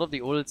 And a lot of the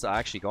ults are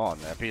actually gone.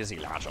 Pretty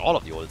large, all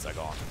of the ults are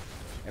gone.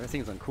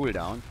 Everything's on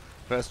cooldown.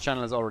 First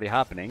channel is already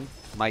happening.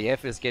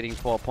 Maiev is getting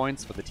 4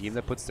 points for the team.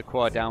 That puts the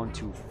core down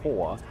to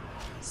 4.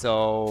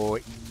 So,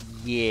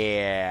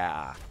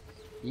 yeah.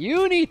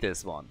 You need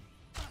this one.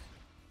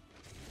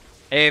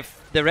 If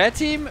the red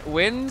team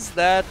wins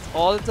that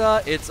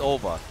altar, it's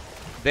over.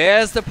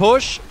 There's the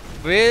push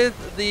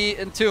with the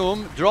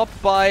Entomb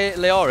dropped by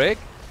Leoric.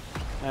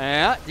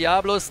 Yeah,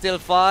 Diablo's still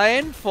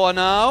fine for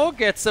now.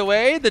 Gets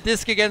away. The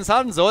disc against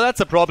Hanzo. That's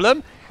a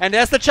problem. And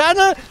there's the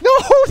channel. No,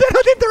 they're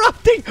not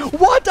interrupting.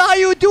 What are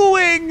you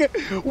doing?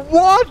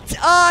 What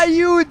are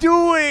you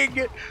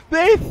doing?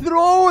 They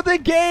throw the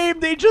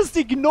game. They just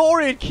ignore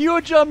it.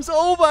 Q jumps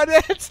over.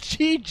 That's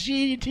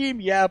GG.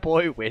 Team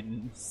YEAAABOI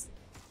wins.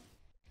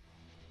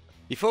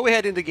 Before we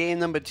head into game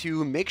number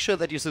 2, make sure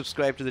that you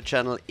subscribe to the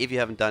channel if you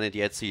haven't done it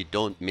yet so you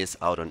don't miss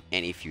out on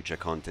any future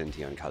content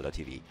here on Khaldor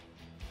TV.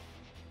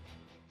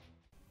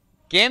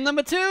 Game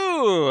number 2!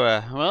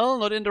 Well,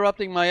 not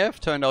interrupting Maiev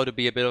turned out to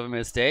be a bit of a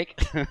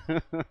mistake.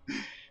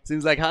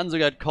 Seems like Hanzo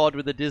got caught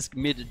with the disc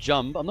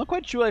mid-jump. I'm not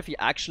quite sure if he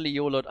actually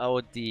YOLO'd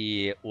out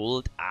the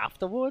ult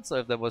afterwards, or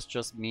if that was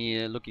just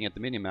me looking at the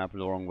minimap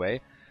the wrong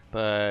way.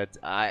 But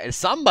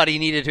somebody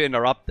needed to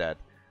interrupt that.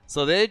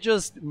 So they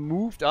just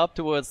moved up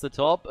towards the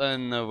top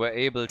and were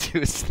able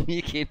to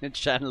sneak in a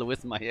channel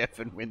with Maiev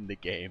and win the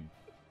game.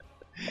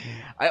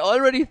 I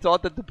already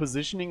thought that the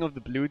positioning of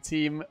the blue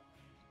team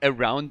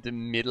around the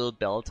middle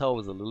bell tower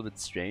was a little bit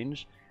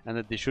strange, and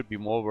that they should be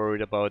more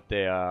worried about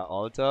their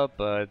altar,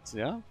 but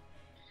yeah.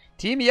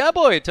 Team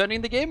YEAAABOI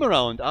turning the game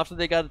around after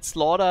they got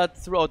slaughtered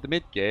throughout the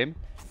mid-game.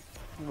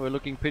 We're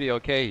looking pretty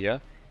okay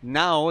here.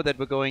 Now that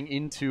we're going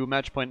into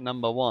match point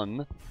number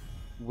 1,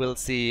 we'll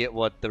see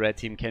what the red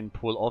team can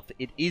pull off.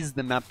 It is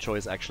the map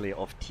choice actually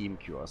of Team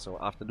Kure. So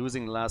after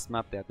losing the last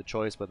map, they had the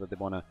choice whether they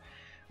want to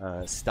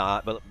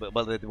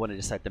whether they want to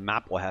decide the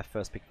map or have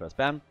first pick, first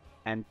ban.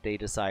 And they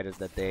decided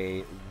that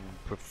they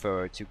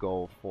prefer to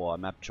go for a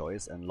map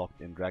choice and locked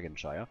in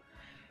Dragonshire.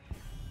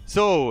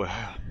 So,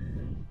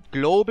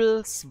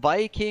 Globals,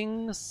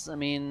 Vikings. I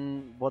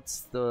mean,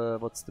 what's the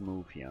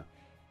move here?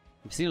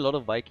 We've seen a lot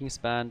of Vikings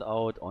banned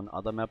out on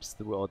other maps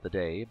throughout the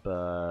day,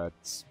 but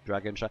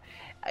Dragonshire...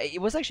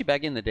 It was actually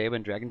back in the day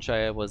when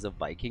Dragonshire was a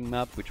Viking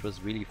map, which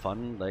was really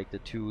fun. Like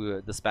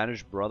the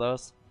Spanish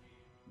brothers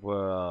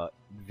were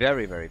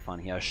very, very fun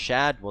here.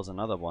 Shad was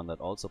another one that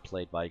also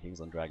played Vikings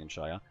on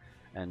Dragonshire.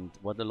 And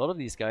what a lot of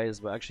these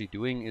guys were actually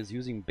doing is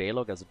using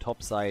Balog as a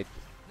topside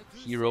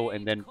hero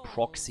and then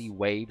proxy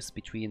waves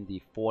between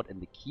the fort and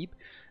the keep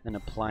and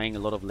applying a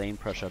lot of lane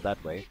pressure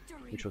that way,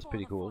 which was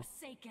pretty cool.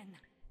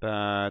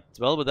 But,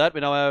 well, with that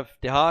we now have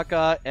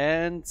Dehaka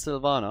and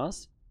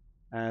Sylvanas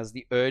as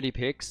the early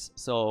picks.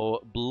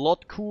 So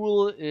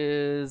Bloodcool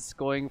is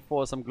going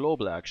for some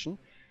global action.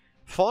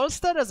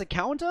 Falstad as a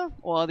counter,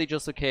 or are they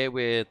just okay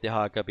with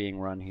Dehaka being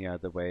run here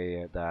the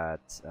way that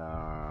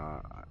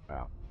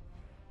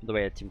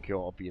Team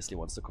Kure obviously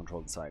wants to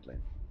control the side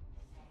lane?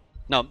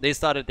 Now, they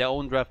started their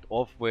own draft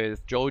off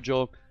with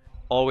Jojo.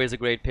 Always a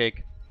great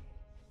pick.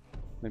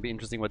 Maybe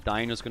interesting what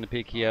Dino's going to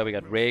pick here. We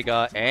got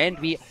Rhaegar, and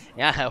we...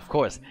 Yeah, of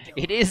course.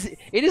 It is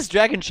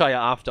Dragonshire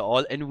after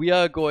all, and we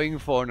are going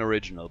for an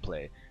original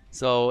play.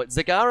 So,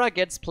 Zagara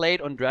gets played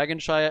on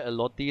Dragonshire a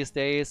lot these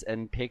days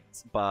and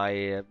picked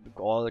by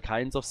all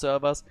kinds of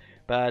servers.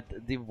 But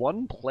the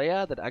one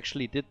player that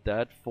actually did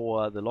that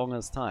for the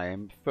longest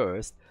time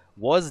first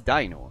was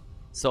Dino.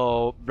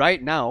 So,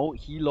 right now,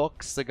 he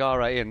locks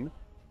Zagara in.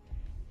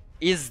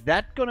 Is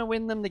that gonna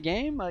win them the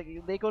game? Are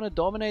they gonna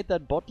dominate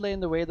that bot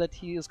lane the way that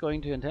he is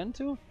going to intend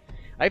to?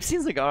 I've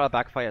seen Zagara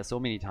backfire so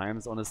many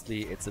times,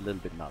 honestly, it's a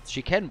little bit nuts.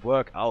 She can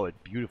work out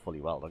beautifully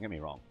well, don't get me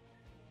wrong.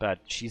 But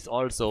she's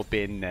also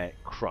been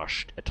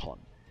crushed a ton.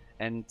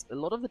 And a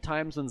lot of the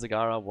times when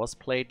Zagara was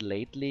played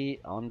lately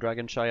on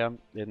Dragonshire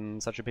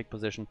in such a big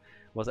position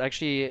was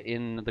actually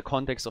in the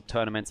context of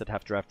tournaments that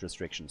have draft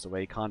restrictions. So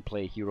where you can't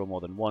play a hero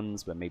more than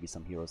once, where maybe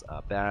some heroes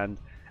are banned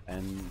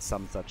and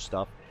some such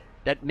stuff.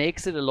 That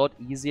makes it a lot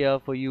easier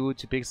for you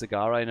to pick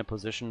Zagara in a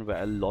position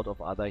where a lot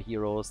of other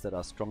heroes that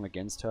are strong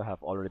against her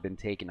have already been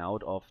taken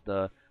out of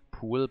the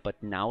pool,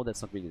 but now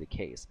that's not really the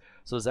case.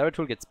 So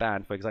Zeratul gets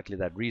banned for exactly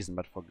that reason,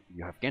 but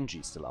you have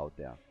Genji still out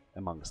there,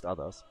 amongst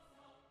others.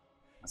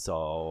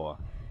 So,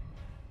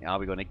 are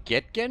we gonna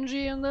get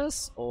Genji in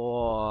this,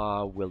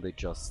 or will they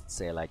just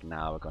say like,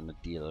 nah, we're gonna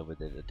deal with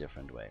it a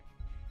different way?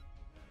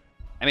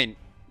 I mean,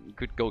 you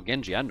could go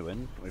Genji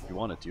Anduin if you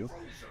wanted to.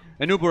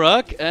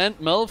 Anubarak and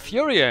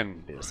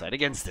Malfurion decide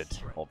against it,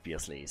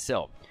 obviously.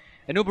 So,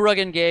 Anubarak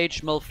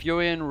engage,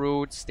 Malfurion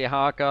roots,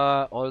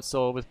 Dehaka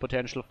also with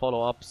potential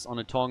follow-ups on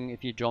a Tong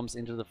if he jumps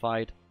into the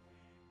fight.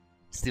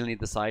 Still need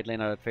the side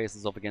laner that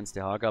faces off against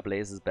Dehaka.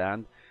 Blaze is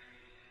banned.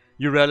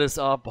 Urel is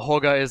up,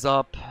 Hogger is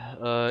up,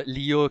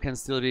 Leo can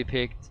still be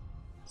picked.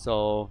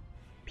 So,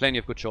 plenty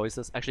of good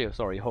choices. Actually,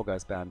 sorry, Hogger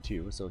is banned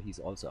too, so he's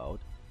also out.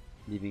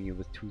 Leaving you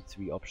with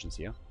 2-3 options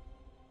here.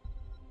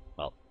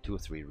 Well, 2 or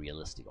 3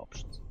 realistic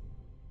options.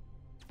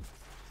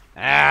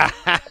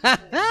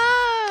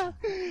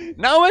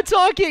 Now we're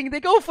talking! They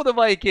go for the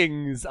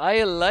Vikings!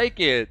 I like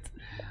it!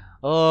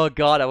 Oh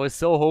god, I was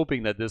so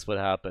hoping that this would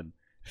happen.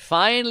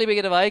 Finally we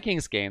get a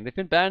Vikings game. They've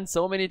been banned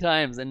so many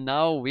times and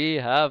now we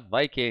have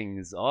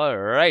Vikings.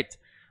 Alright,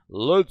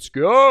 let's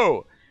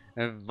go!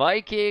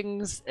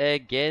 Vikings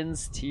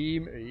against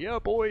Team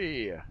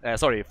YEAAABOI.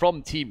 Sorry,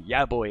 from Team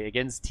YEAAABOI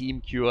against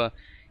Team Kure.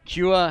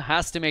 Kure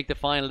has to make the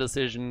final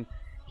decision.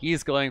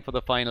 He's going for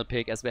the final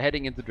pick. As we're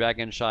heading into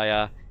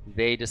Dragonshire,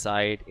 they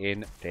decide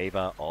in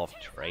favor of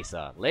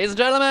Tracer. Ladies and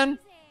gentlemen,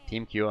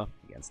 Team Kure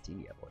against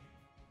Team YEAAABOI.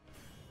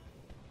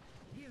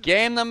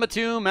 Game number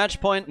 2,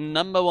 match point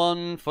number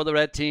 1 for the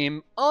red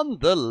team. On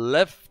the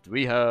left,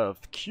 we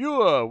have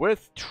Kure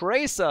with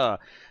Tracer,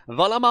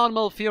 Valamar on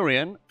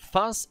Malfurion.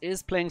 Fuzz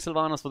is playing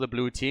Sylvanas for the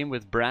blue team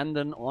with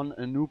Brandon on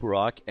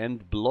Anubarak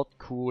and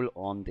Bloodcool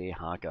on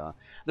Dehaka.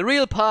 The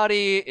real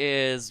party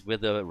is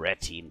with the red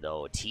team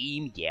though,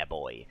 Team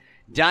YEAAABOI.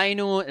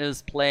 Dino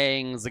is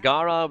playing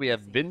Zagara, we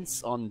have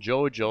Vince on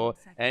Jojo,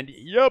 and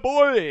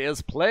YEAAABOI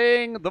is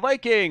playing the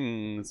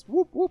Vikings.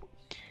 Whoop whoop.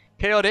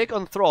 Chaotic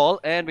on Thrall,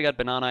 and we got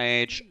Banana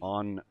Age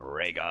on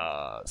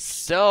Rhaegar.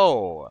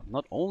 So,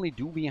 not only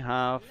do we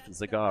have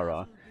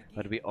Zagara,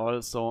 but we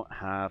also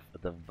have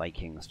the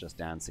Vikings just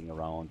dancing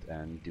around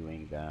and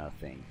doing their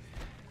thing.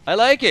 I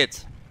like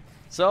it!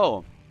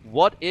 So,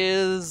 what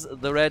is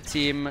the red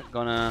team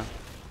gonna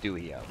do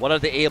here? What are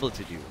they able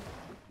to do?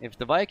 If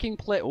the Viking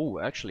play... Oh,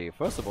 actually,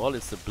 first of all,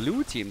 it's the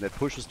blue team that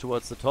pushes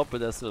towards the top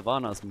with their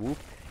Sylvanas move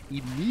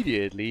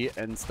immediately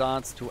and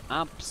starts to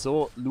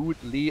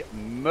absolutely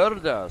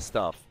murder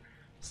stuff.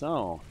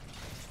 So,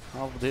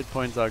 half the hit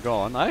points are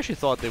gone. I actually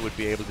thought they would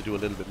be able to do a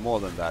little bit more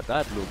than that.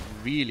 That looked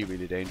really,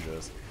 really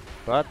dangerous.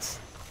 But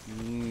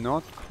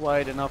not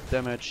quite enough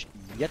damage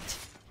yet.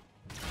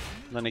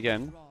 Then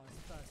again,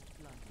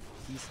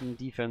 decent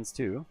defense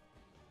too.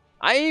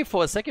 I,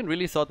 for a second,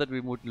 really thought that we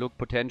would look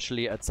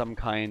potentially at some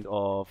kind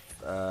of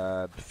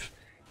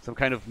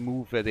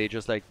move where they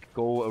just like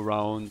go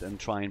around and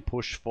try and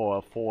push for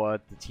a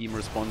forward. The team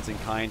responds in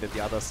kind at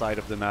the other side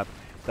of the map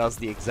does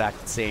the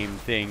exact same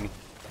thing,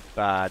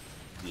 but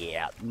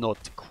yeah,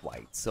 not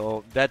quite.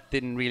 So that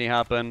didn't really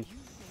happen.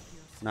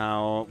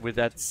 Now, with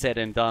that said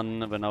and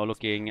done, we're now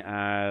looking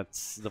at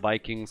the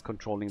Vikings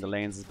controlling the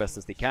lanes as best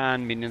as they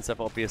can. Minions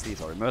have obviously,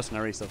 sorry,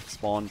 mercenaries have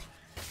spawned,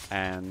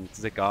 and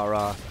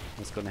Zagara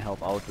is going to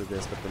help out with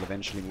this, but will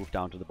eventually move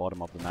down to the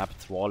bottom of the map.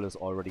 Thrall is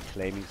already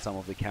claiming some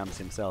of the camps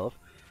himself.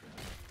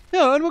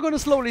 Yeah, and we're going to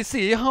slowly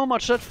see how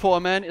much that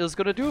 4-man is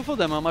going to do for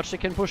them, how much they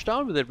can push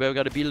down with it. We've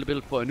got a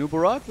build for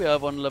Anubarak. We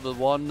have on level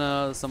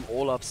 1 some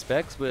Olaf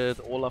specs with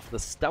Olaf the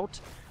Stout.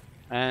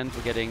 And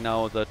we're getting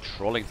now the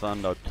Trolling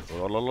Thunder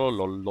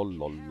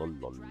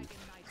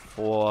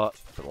for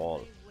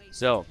Thrall.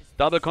 So,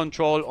 double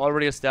control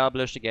already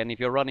established. Again, if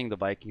you're running the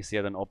Vikings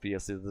here, then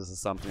obviously this is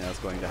something that's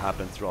going to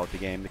happen throughout the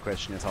game. The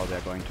question is how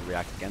they're going to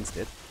react against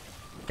it.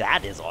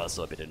 That is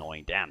also a bit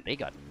annoying. Damn, they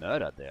got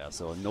murdered there.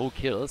 So no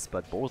kills,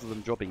 but both of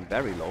them dropping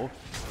very low.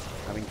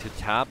 Having to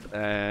tap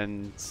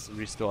and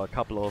restore a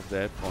couple of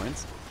their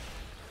points.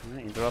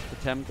 Interrupt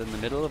attempt in the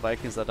middle.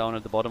 Vikings are down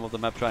at the bottom of the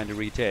map trying to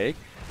retake.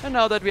 And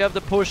now that we have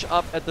the push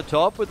up at the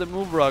top with the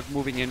move rug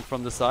moving in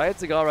from the side,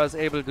 Zagara is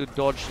able to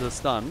dodge the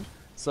stun.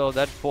 So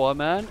that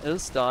 4-man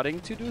is starting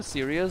to do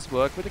serious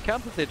work with the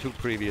camp that they took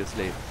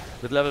previously.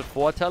 With level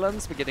 4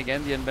 talents, we get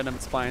again the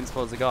Envenomed Spines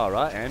for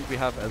Zagara, and we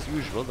have, as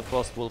usual, the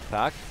Frostwolf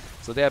pack.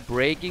 So they're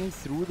breaking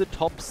through the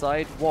top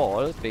side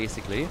wall,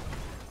 basically.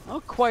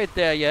 Not quite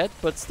there yet,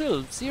 but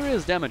still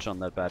serious damage on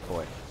that bad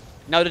boy.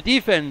 Now the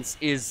defense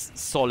is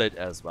solid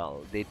as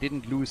well. They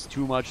didn't lose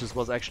too much. This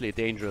was actually a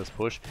dangerous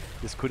push.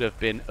 This could have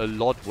been a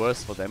lot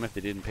worse for them if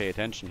they didn't pay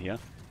attention here.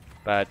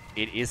 But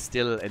it is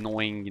still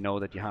annoying, you know,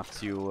 that you have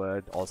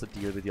to also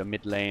deal with your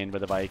mid lane where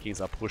the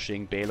Vikings are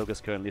pushing. Balog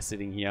is currently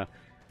sitting here.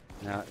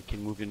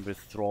 Can move in with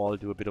Thrall,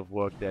 do a bit of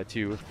work there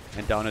too.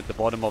 And down at the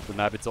bottom of the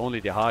map, it's only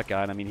the Haka.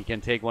 And I mean, he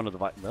can take one of the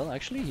well,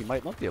 actually, he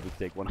might not be able to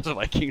take one of the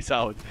Vikings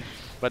out.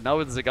 But now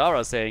with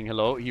Zagara saying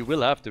hello, he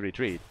will have to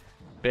retreat.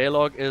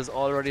 Balog is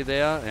already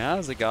there. Yeah,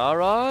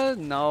 Zagara.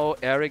 Now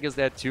Eric is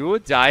there too.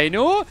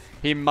 Dino,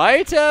 he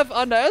might have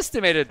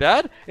underestimated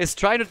that. Is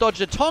trying to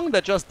dodge a Tong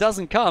that just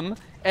doesn't come.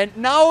 And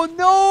now,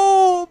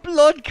 no!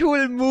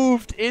 Bloodcool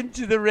moved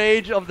into the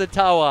range of the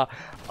tower.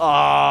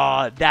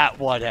 Oh, that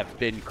would have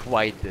been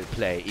quite the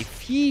play.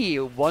 If he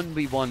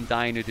 1v1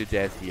 Dino to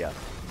death here,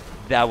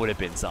 that would have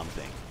been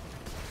something.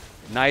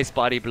 Nice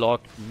body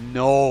block.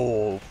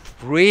 No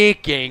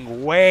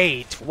freaking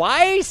way.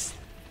 Twice?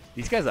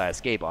 These guys are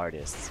escape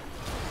artists.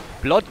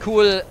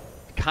 Bloodcool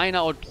kind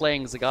of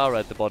outplaying Zagara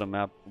at the bottom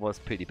map was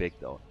pretty big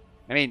though.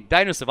 I mean,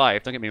 Dino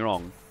survived, don't get me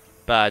wrong.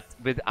 But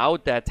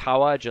without that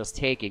tower just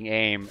taking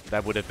aim,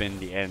 that would have been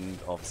the end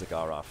of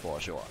Zagara for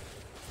sure.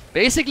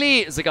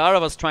 Basically, Zagara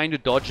was trying to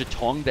dodge a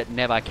Tong that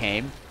never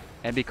came.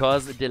 And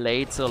because it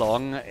delayed so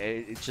long,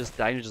 Dino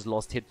just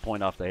lost hit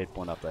point after hit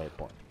point after hit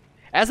point.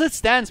 As it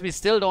stands, we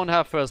still don't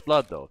have first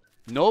blood though.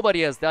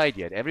 Nobody has died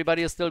yet.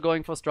 Everybody is still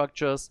going for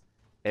structures.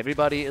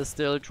 Everybody is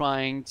still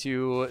trying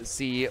to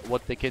see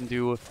what they can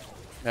do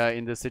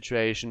in this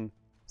situation.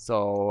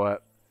 So,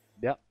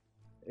 yeah.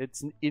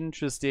 It's an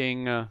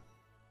interesting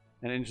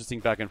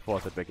back and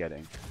forth that we're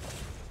getting.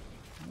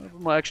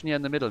 More action here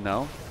in the middle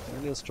now.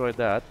 We destroyed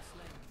that.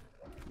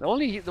 The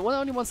only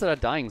ones that are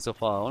dying so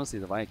far are honestly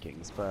the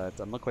Vikings, but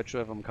I'm not quite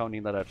sure if I'm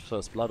counting that at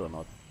first blood or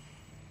not.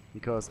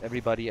 Because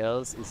everybody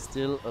else is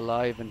still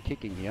alive and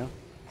kicking here.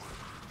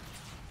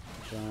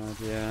 But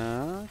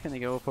yeah, can I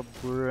go for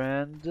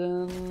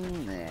Brandon?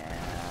 Nah,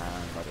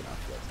 not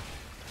enough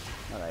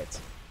yet. Alright.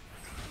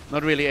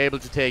 Not really able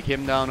to take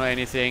him down or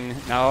anything.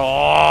 Now,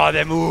 oh,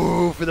 the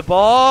move with the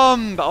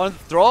bomb on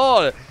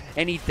Thrall!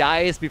 And he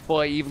dies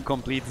before he even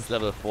completes his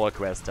level 4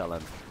 quest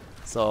talent.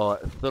 So,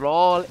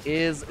 Thrall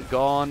is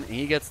gone,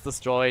 he gets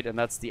destroyed, and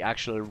that's the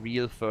actual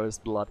real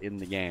first blood in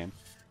the game.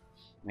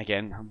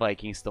 Again,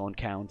 Vikings don't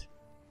count.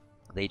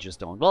 They just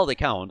don't. Well, they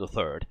count a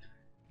third.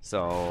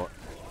 So,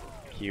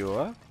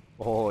 Kure.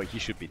 Oh, he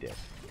should be dead.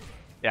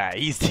 Yeah,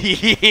 he's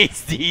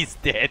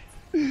dead.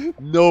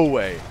 No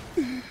way.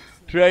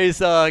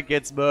 Tracer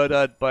gets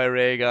murdered by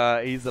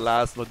Rhaegar. He's the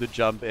last one to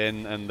jump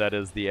in, and that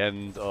is the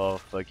end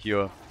of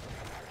Kure.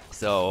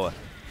 So,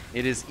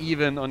 it is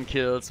even on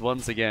kills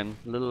once again.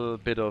 A little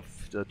bit of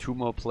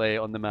tumor play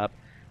on the map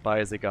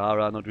by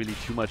Zagara. Not really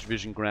too much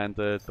vision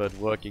granted, but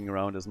working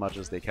around as much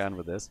as they can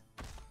with this.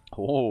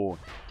 Oh,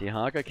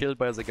 Dehaka killed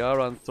by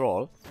Zagara and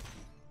Thrall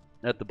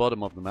at the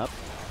bottom of the map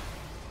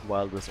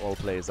while this all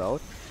plays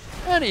out.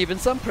 And even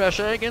some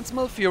pressure against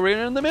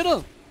Malfurion in the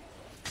middle.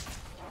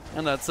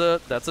 And that's a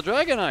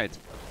Dragonite.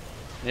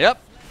 Yep.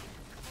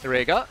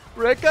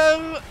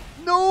 Rhaegar.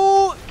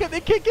 No! Can they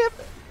kick him?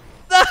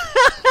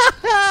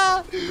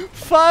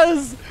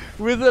 Fuzz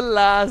with a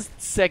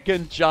last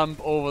second jump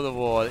over the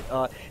wall.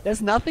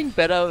 There's nothing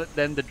better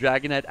than the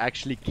Dragonite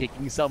actually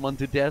kicking someone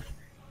to death.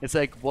 It's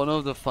like one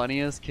of the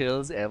funniest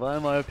kills ever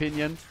in my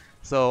opinion.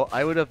 So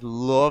I would have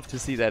loved to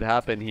see that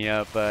happen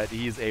here, but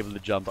he's able to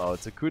jump out.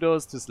 So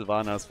kudos to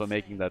Sylvanas for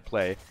making that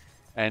play.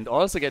 And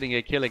also getting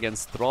a kill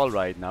against Thrall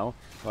right now.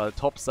 While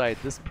topside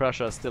this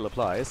pressure still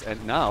applies.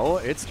 And now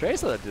it's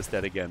Tracer that does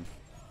that again.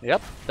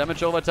 Yep,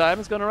 damage over time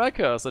is gonna wreck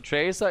her. So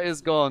Tracer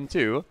is gone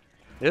too.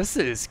 This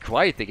is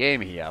quite the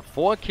game here.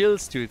 4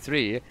 kills to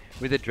 3.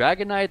 With the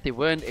Dragonite they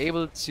weren't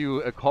able to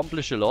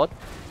accomplish a lot.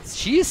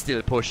 She's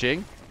still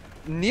pushing.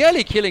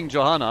 Nearly killing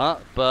Johanna,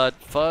 but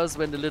Fuzz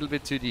went a little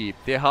bit too deep.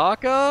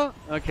 Dehaka,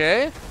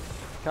 okay.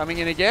 Coming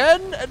in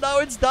again, and now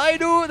it's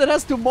Dino that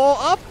has to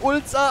maw up.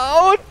 Ults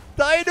are out.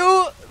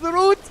 Dino, the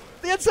root,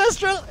 the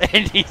ancestral,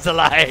 and he's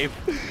alive.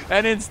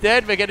 And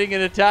instead we're getting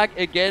an attack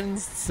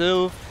against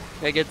Sylph.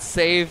 They get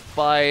saved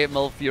by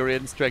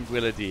Malfurion's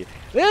Tranquility.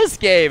 This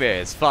game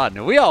is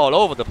fun. We are all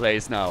over the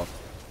place now.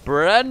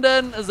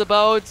 Brandon is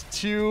about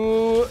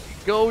to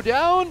go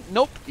down.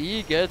 Nope,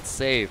 he gets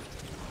saved.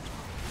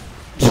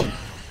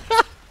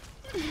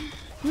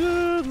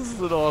 This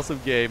is an awesome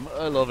game.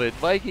 I love it.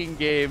 Viking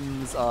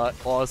games are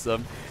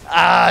awesome.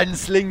 And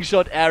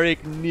Slingshot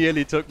Eric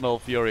nearly took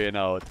Malfurion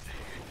out.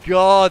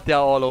 God, they're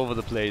all over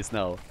the place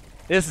now.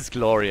 This is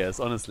glorious,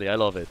 honestly, I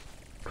love it.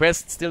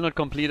 Quest still not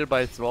completed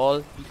by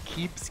Thrall. He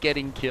keeps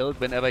getting killed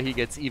whenever he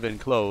gets even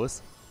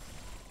close.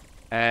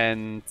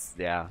 And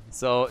yeah,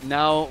 so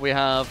now we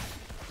have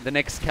the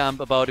next camp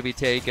about to be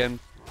taken.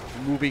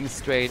 Moving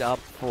straight up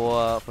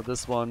for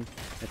this one,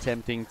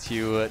 attempting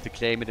to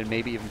claim it and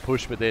maybe even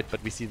push with it,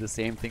 but we see the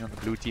same thing on the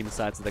blue team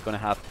side, so they're gonna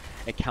have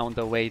a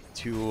counterweight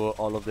to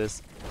all of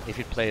this if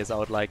it plays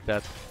out like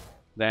that.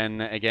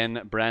 Then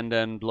again,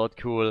 Brandon,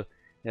 Bloodcool,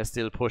 they're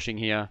still pushing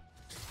here.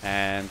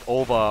 And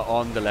over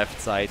on the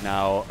left side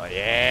now,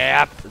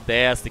 yep,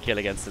 there's the kill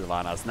against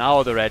Sylvanas.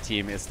 Now the red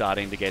team is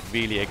starting to get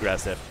really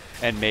aggressive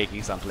and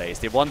making some plays.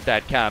 They want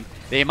that camp.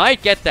 They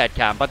might get that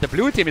camp, but the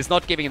blue team is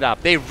not giving it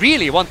up. They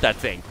really want that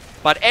thing.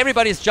 But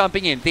everybody's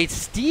jumping in. They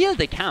steal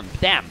the camp.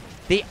 Damn.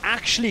 They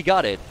actually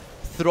got it.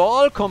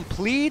 Thrall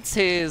completes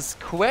his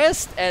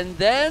quest, and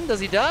then does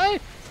he die?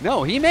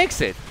 No, he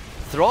makes it.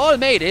 Thrall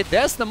made it.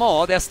 There's the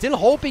Maw. They're still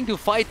hoping to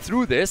fight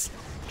through this.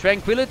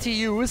 Tranquility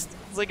used.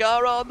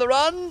 Zagara on the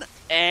run,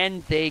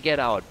 and they get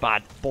out.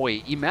 But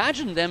boy,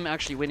 imagine them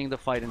actually winning the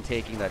fight and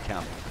taking that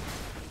camp.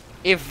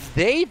 If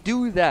they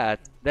do that,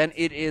 then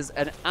it is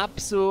an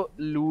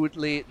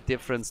absolutely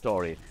different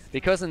story.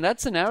 Because in that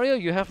scenario,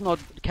 you have not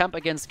camp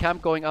against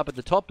camp going up at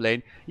the top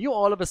lane. You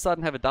all of a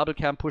sudden have a double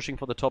camp pushing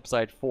for the top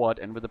side forward,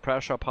 and with the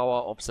pressure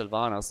power of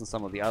Sylvanas and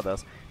some of the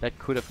others, that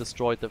could have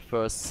destroyed the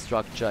first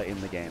structure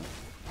in the game.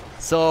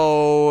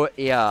 So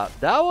yeah,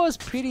 that was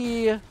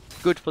pretty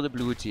good for the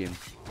blue team.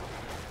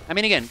 I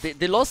mean, again,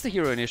 they lost the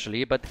hero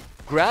initially, but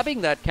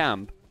grabbing that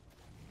camp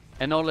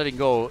and not letting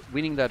go,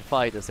 winning that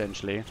fight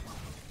essentially,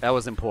 that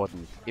was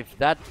important. If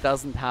that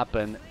doesn't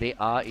happen, they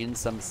are in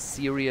some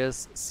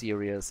serious,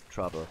 serious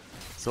trouble.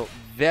 So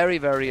very,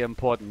 very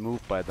important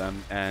move by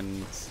them, and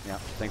yeah,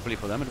 thankfully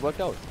for them it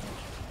worked out.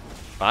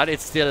 But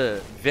it's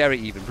still very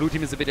even. Blue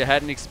team is a bit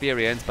ahead in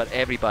experience, but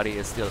everybody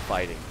is still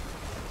fighting.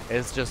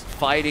 It's just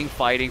fighting,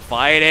 fighting,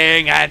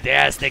 fighting, and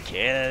there's the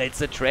kill.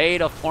 It's a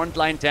trade of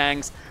frontline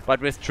tanks,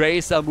 but with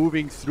Tracer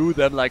moving through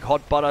them like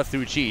hot butter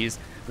through cheese,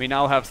 we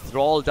now have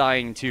Thrall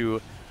dying too,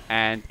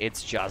 and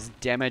it's just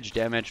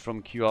damage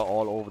from Kure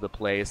all over the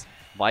place.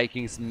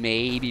 Vikings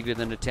maybe with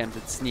an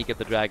attempted sneak at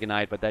the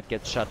Dragonite, but that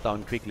gets shut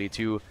down quickly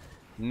too.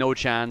 No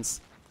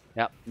chance.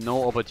 Yeah,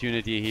 no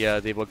opportunity here.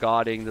 They were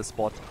guarding the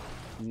spot,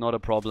 not a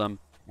problem.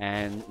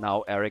 And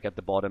now Eric at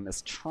the bottom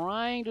is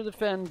trying to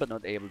defend, but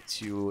not able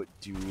to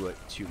do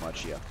too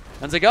much here.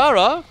 And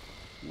Zagara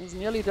is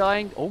nearly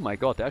dying. Oh my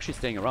god, they're actually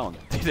staying around.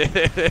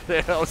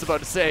 I was about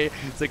to say,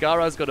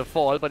 Zagara's gonna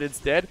fall, but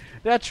instead,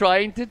 they're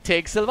trying to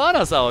take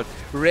Sylvanas out.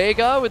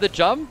 Rhaegar with a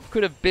jump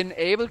could have been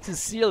able to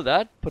seal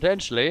that,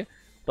 potentially.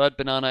 But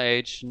Banana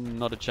Age,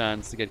 not a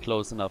chance to get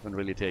close enough and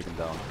really take him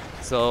down.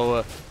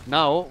 So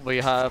now we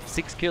have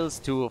 6 kills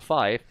to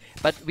 5,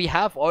 but we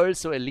have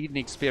also a leading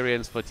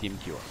experience for Team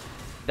Kure.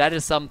 That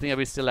is something that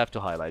we still have to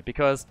highlight,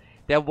 because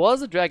there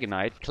was a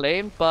Dragonite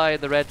claimed by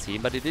the red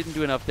team, but it didn't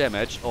do enough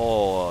damage.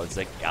 Oh,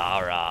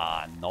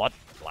 Zagara, not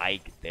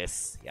like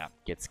this. Yeah,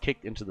 gets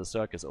kicked into the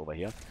circus over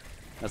here.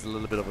 That's a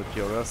little bit of a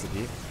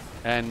curiosity.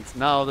 And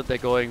now that they're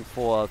going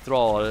for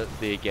Thrall,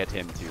 they get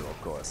him too,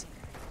 of course.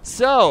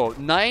 So,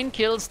 9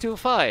 kills to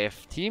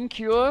 5. Team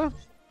Kure,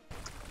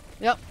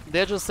 yeah,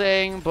 they're just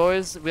saying,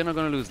 boys, we're not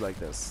going to lose like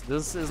this.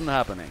 This isn't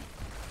happening.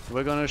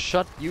 We're gonna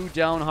shut you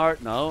down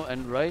hard now,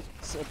 and right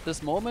at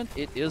this moment,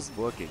 it is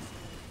working.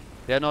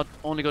 They're not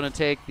only gonna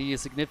take the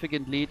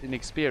significant lead in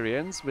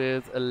experience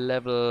with a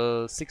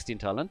level 16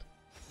 talent,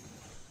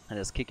 and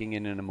is kicking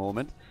in a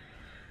moment.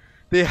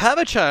 They have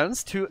a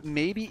chance to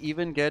maybe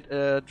even get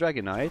a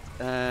Dragonite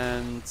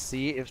and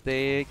see if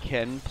they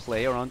can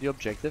play around the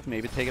objective,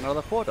 maybe take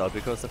another fort out,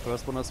 because the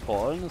first one has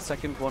fallen, the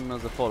second one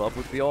as a follow-up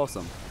would be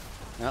awesome.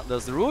 Yeah,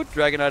 there's the root,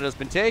 Dragonite has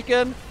been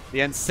taken,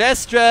 the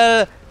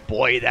Ancestral.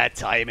 Boy, that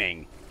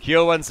timing.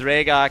 Kure wants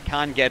Rhaegar,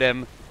 can't get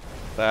him.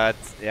 But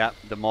yeah,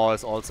 the Maw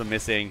is also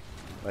missing.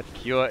 But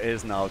Kure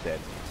is now dead.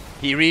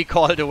 He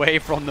recalled away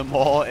from the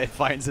Maw and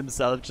finds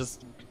himself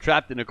just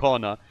trapped in a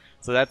corner.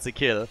 So that's a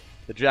kill.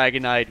 The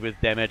Dragonite with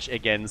damage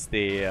against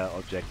the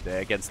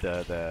against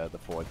the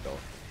fort though.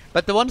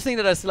 But the one thing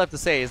that I still have to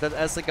say is that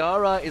as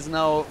Zagara is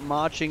now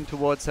marching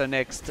towards her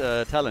next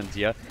talent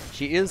here,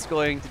 she is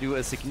going to do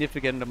a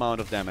significant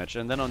amount of damage,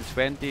 and then on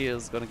 20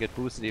 is going to get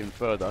boosted even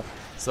further.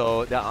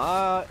 So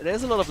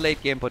there's a lot of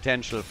late game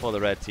potential for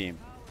the red team.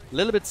 A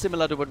little bit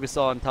similar to what we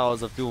saw in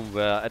Towers of Doom,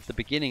 where at the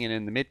beginning and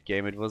in the mid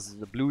game it was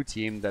the blue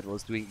team that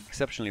was doing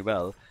exceptionally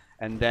well,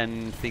 and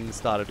then things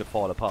started to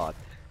fall apart.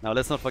 Now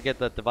let's not forget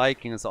that the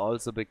Vikings are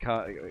also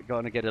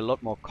going to get a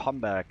lot more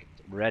combat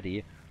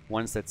ready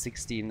once that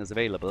 16 is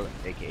available,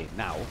 aka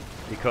now,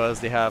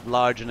 because they have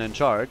Large and in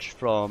Charge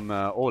from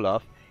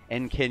Olaf,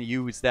 and can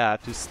use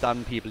that to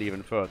stun people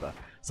even further.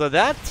 So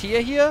that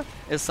tier here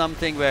is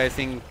something where I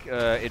think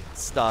it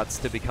starts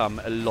to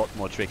become a lot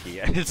more tricky,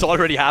 and it's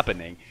already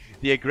happening.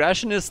 The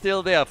aggression is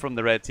still there from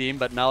the red team,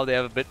 but now they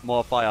have a bit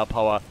more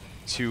firepower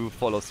to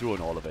follow through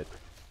on all of it.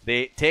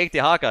 They take the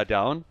Haka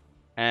down,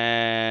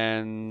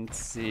 And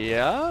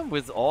yeah,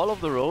 with all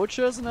of the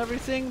roaches and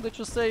everything, they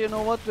just say, you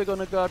know what, we're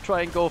gonna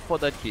try and go for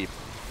that keep.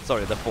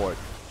 Sorry, the fort.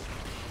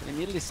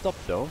 Immediately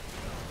stopped though.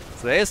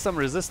 So there is some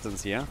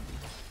resistance here.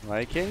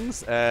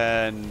 Vikings,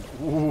 and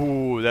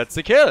ooh, that's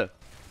a kill.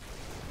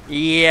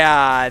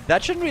 Yeah,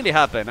 that shouldn't really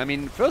happen. I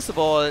mean, first of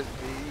all,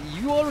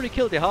 you already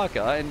killed the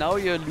Haka, and now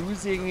you're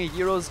losing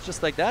heroes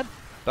just like that.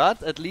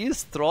 But at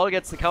least Thrall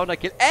gets the counter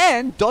kill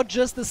and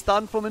dodges the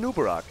stun from an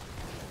Uberak.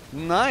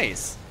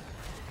 Nice.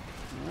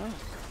 Yeah.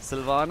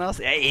 Sylvanas.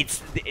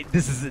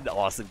 This is an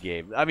awesome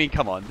game. I mean,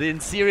 come on. The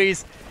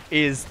series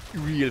is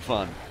real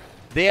fun.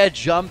 They are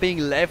jumping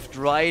left,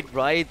 right,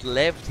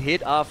 left,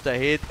 hit after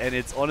hit, and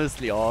it's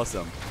honestly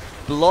awesome.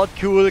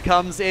 Bloodcool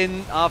comes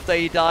in after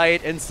he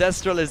died.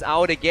 Ancestral is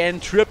out again.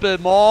 Triple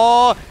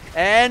more.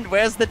 And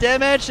where's the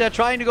damage? They're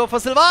trying to go for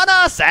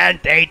Sylvanas, and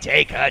they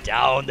take her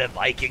down, the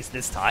Vikings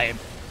this time.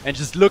 And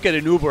just look at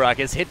Uberak.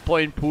 His hit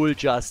point pool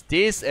just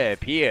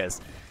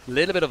disappears. A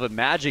little bit of a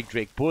magic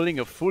trick, pulling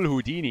a full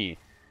Houdini.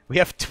 We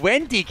have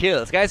 20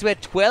 kills. Guys, we're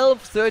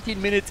 12, 13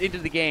 minutes into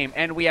the game,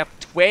 and we have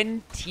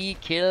 20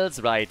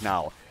 kills right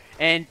now.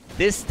 And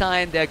this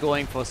time they're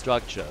going for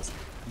structures.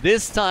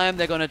 This time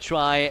they're gonna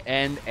try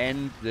and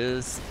end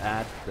this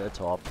at the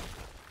top.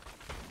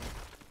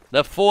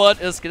 The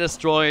fort is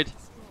destroyed.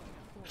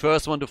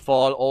 First one to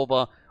fall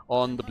over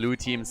on the blue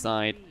team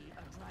side.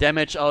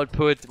 Damage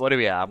output, what do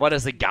we have? What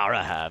does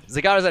Zagara have?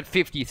 Zagara's at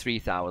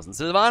 53,000.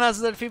 Sylvanas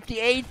is at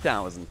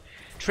 58,000.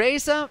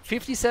 Tracer,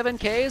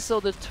 57k, so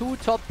the two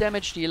top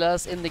damage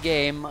dealers in the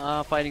game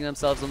are fighting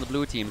themselves on the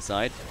blue team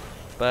side.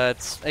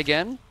 But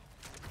again,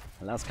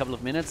 the last couple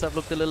of minutes have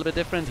looked a little bit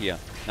different here.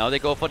 Now they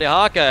go for the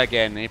Haka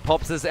again. He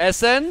pops his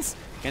essence.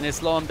 Can they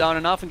slow him down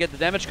enough and get the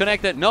damage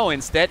connected? No,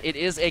 instead it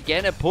is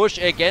again a push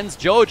against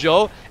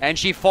Jojo, and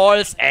she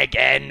falls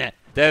again.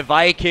 The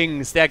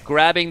Vikings, they're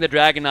grabbing the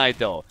Dragonite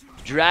though.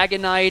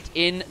 Dragonite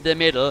in the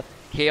middle.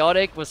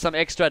 Chaotic with some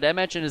extra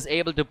damage and is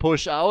able to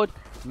push out.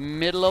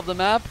 Middle of the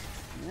map.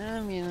 Yeah,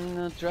 I mean,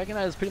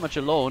 Dragonite is pretty much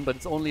alone, but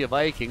it's only a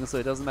Viking, so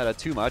it doesn't matter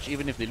too much.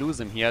 Even if they lose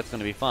him here, it's going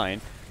to be fine.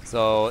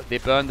 So they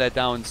burn that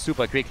down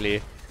super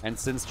quickly. And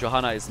since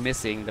Johanna is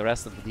missing, the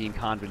rest of the team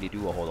can't really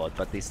do a whole lot.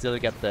 But they still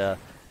get the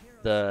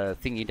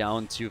thingy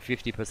down to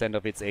 50%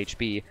 of its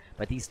HP.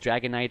 But these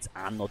Dragonites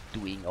are not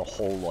doing a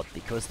whole lot,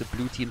 because the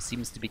blue team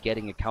seems to be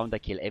getting a counter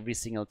kill every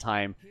single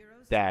time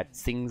that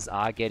things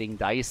are getting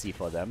dicey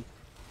for them.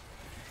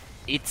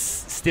 It's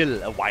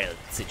still a wild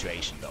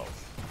situation though.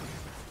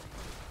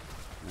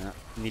 Yeah,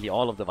 nearly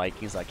all of the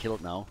Vikings are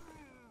killed now.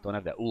 Don't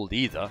have their ult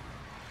either.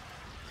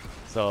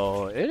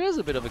 So it is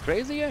a bit of a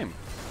crazy game.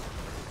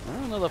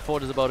 Another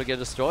fort is about to get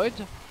destroyed.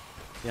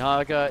 The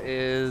Haka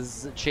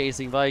is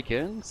chasing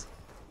Vikings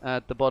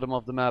at the bottom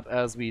of the map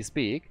as we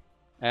speak.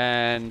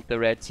 And the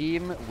red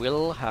team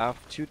will have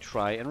to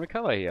try and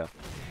recover here.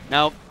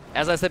 Now,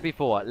 as I said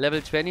before,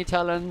 level 20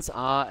 talents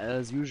are,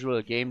 as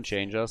usual, game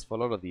changers for a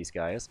lot of these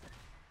guys.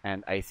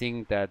 And I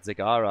think that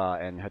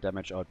Zagara and her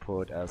damage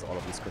output, as all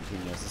of this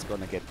continues, is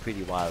going to get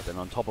pretty wild. And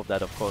on top of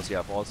that, of course, you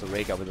have also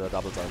Rhaegar with her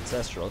doubles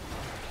Ancestral,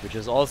 which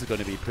is also going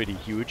to be pretty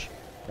huge.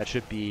 That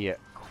should be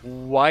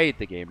quite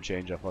the game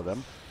changer for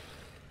them.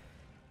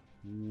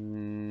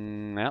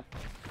 Yeah.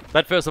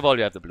 But first of all,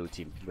 you have the blue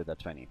team with that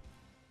 20.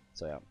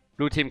 So yeah,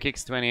 blue team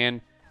kicks 20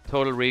 in.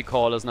 Total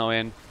Recall is now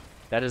in.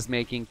 That is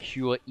making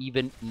Kure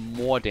even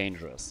more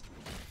dangerous.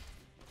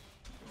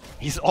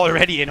 He's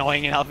already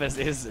annoying enough as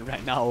is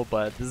right now,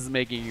 but this is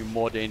making him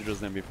more dangerous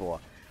than before.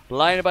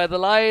 Blinded by the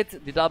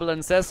light, the double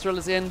Ancestral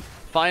is in.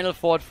 Final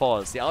fort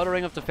falls. The outer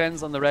ring of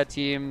defense on the red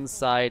team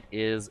side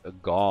is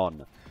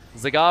gone.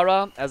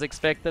 Zagara, as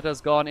expected,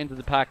 has gone into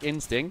the Pack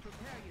Instinct.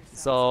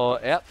 So,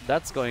 yeah,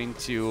 that's going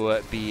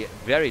to be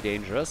very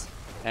dangerous.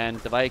 And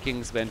the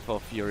Vikings went for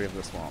Fury of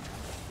the Swarm.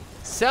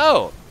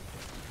 So,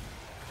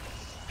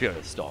 Fury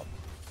of the Storm.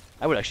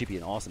 That would actually be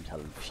an awesome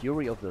talent.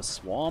 Fury of the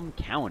Swarm,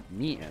 count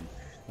me in.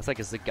 That's like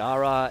a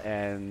Zagara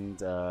and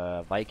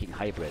Viking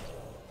hybrid.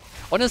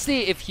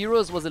 Honestly, if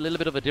Heroes was a little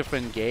bit of a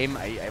different game,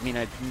 I mean,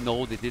 I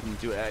know they didn't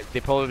do it. They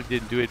probably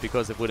didn't do it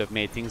because it would have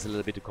made things a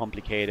little bit too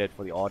complicated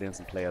for the audience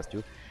and players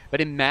too.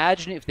 But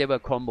imagine if there were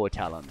combo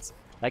talents.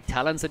 Like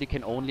talents that you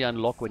can only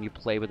unlock when you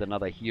play with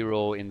another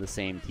hero in the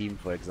same team,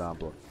 for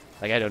example.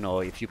 Like, I don't know,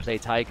 if you play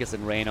Tychus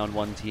and Reyna on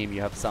one team,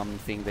 you have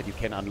something that you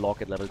can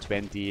unlock at level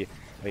 20,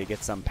 or you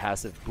get some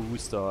passive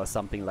boost or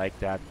something like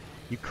that.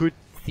 You could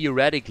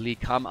theoretically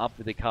come up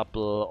with a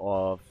couple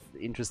of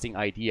interesting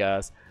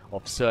ideas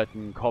of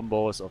certain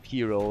combos of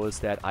heroes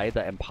that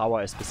either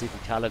empower a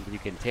specific talent that you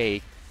can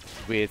take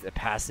with a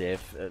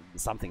passive,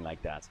 something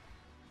like that.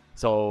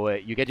 So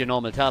you get your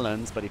normal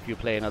talents, but if you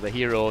play another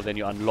hero, then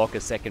you unlock a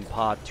second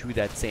part to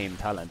that same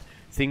talent.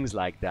 Things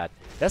like that.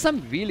 There's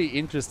some really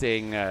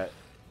interesting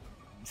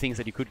things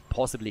that you could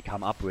possibly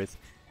come up with.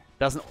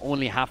 Doesn't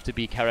only have to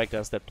be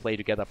characters that play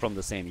together from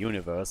the same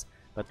universe,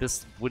 but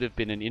this would have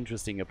been an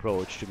interesting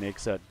approach to make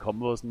certain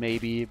combos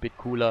maybe a bit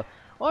cooler,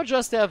 or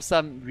just have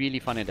some really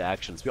fun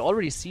interactions. We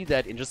already see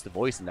that in just the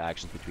voice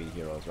interactions between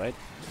heroes, right?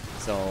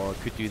 So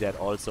could do that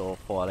also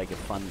for like a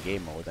fun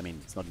game mode. I mean,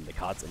 it's not in the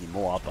cards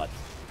anymore, but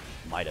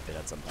might have been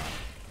at some time.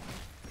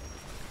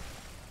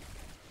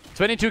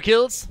 22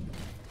 kills,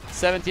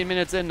 17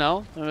 minutes in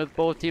now, and with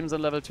both teams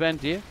on level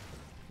 20.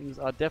 Things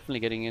are definitely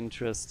getting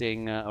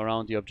interesting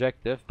around the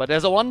objective. But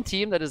there's one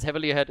team that is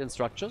heavily ahead in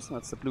structures, and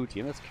that's the blue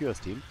team, that's Kure's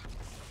team.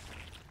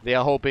 They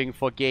are hoping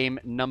for game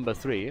number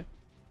 3.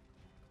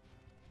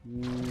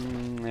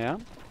 Yeah.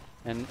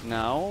 And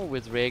now,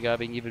 with Rhaegar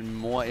having even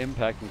more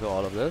impact into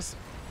all of this.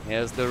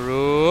 Here's the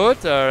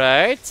root,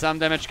 alright. Some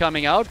damage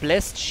coming out.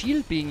 Blessed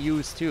Shield being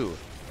used too.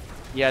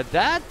 Yeah,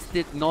 that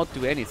did not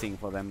do anything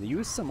for them. They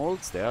used some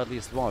ults there, at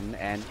least one,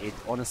 and it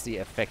honestly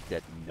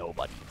affected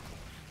nobody.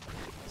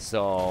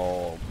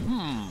 So,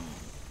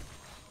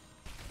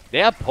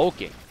 they are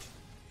poking.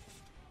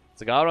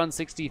 Cigar on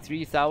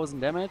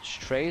 63,000 damage.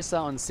 Tracer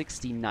on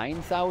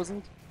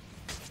 69,000.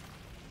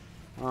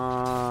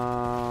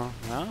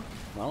 Yeah,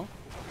 well.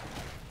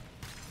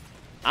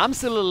 I'm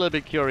still a little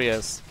bit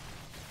curious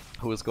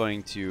who is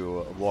going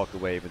to walk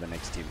away with the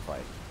next team fight.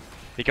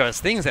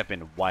 Because things have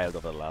been wild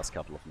over the last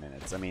couple of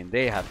minutes. I mean,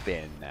 they have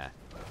been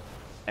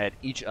at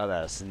each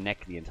other's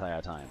neck the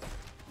entire time.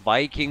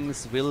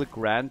 Vikings will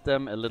grant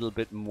them a little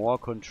bit more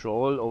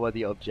control over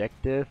the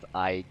objective,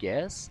 I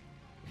guess.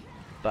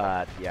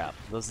 But yeah,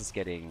 this is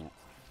getting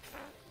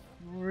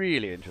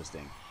really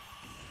interesting.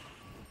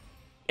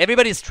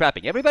 Everybody's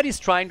trapping. Everybody's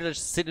trying to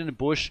just sit in a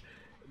bush,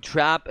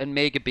 trap and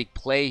make a big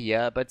play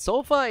here. But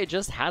so far it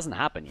just hasn't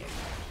happened yet.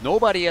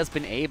 Nobody has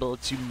been able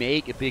to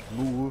make a big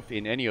move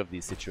in any of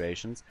these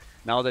situations.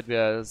 Now that we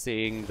are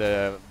seeing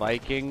the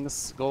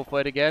Vikings go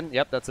for it again.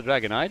 Yep, that's a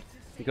Dragonite.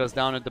 Because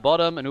down at the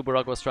bottom,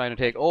 Anubarak was trying to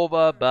take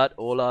over, but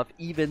Olaf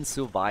even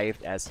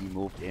survived as he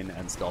moved in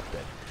and stopped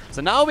it.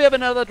 So now we have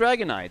another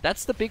Dragonite.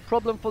 That's the big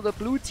problem for the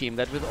blue team,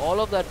 that with all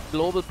of that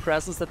global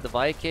presence that the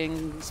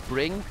Vikings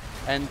bring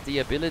and the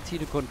ability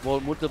to control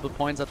multiple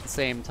points at the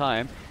same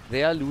time,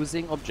 they are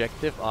losing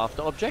objective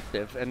after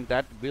objective, and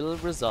that will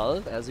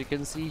result, as you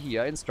can see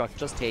here, in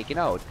structures taken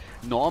out.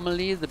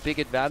 Normally, the big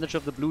advantage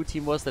of the blue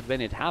team was that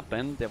when it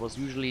happened, there was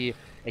usually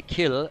a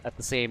kill at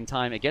the same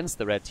time against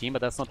the red team,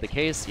 but that's not the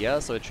case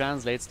here, so it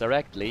translates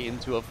directly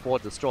into a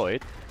fort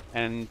destroyed.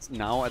 And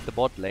now at the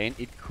bot lane,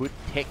 it could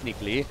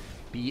technically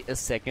be a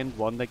second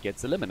one that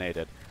gets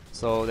eliminated.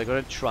 So they're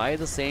going to try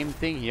the same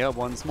thing here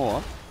once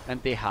more,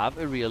 and they have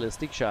a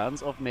realistic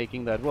chance of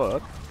making that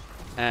work.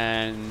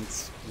 And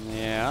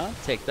yeah,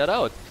 take that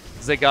out.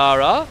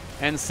 Zagara,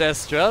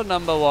 Ancestral,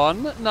 number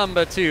 1,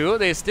 number 2,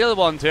 they still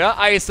want her.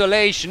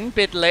 Isolation,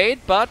 bit late,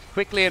 but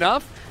quickly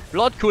enough.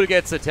 Bloodcool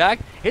gets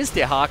attacked. His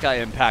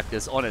Dehaka impact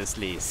is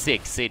honestly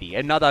sick city.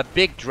 Another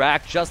big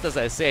drag, just as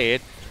I say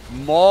it.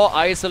 More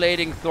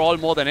isolating Thrall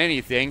more than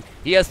anything.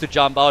 He has to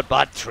jump out,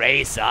 but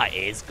Tracer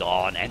is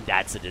gone, and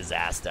that's a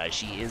disaster.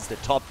 She is the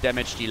top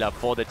damage dealer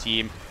for the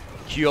team.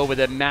 Kure with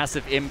a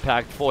massive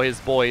impact for his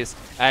boys,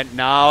 and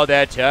now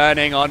they're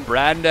turning on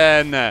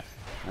Brandon. I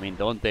mean,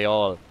 don't they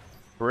all?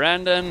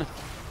 Brandon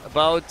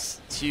about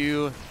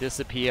to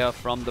disappear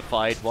from the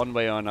fight one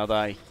way or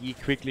another. He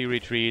quickly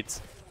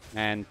retreats,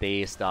 and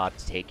they start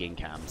taking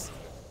camps.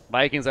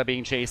 Vikings are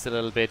being chased a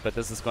little bit, but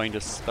this is going to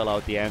spell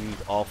out the end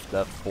of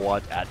the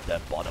fort at the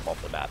bottom of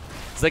the map.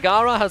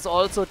 Zagara has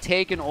also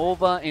taken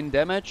over in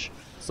damage,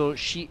 so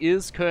she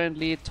is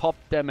currently top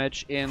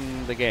damage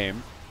in the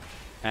game,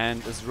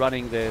 and is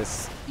running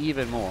this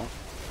even more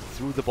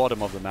through the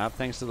bottom of the map,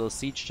 thanks to those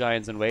siege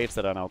giants and waves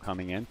that are now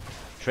coming in.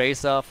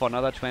 Tracer for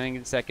another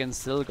 20 seconds,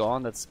 still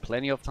gone. That's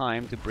plenty of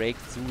time to break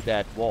through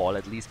that wall,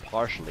 at least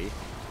partially,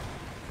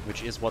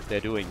 which is what they're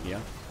doing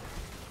here.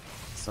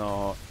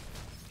 So,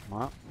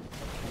 well,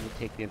 can we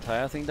take the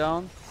entire thing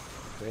down?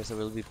 Tracer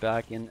will be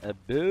back in a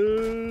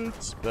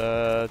bit,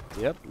 but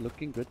yep,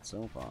 looking good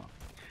so far.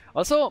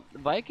 Also,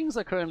 Vikings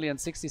are currently on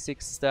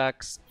 66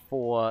 stacks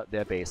for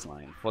their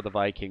baseline, for the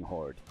Viking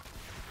Horde.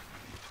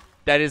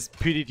 That is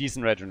pretty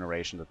decent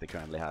regeneration that they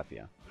currently have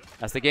here.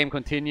 As the game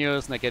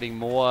continues and they're getting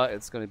more,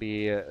 it's going to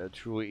be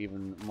true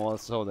even more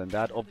so than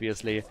that,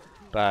 obviously.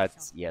 But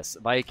yes,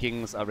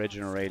 Vikings are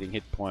regenerating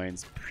hit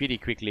points pretty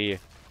quickly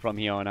from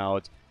here on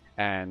out.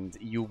 And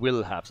you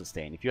will have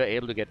sustain. If you're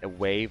able to get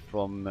away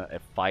from a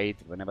fight,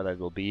 whenever that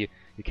will be,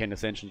 you can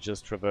essentially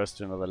just traverse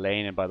to another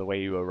lane, and by the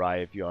way you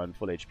arrive, you're on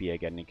full HP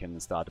again, and you can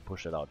start to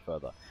push it out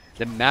further.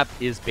 The map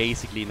is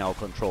basically now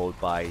controlled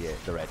by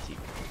the red team.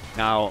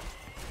 Now,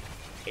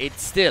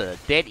 it's still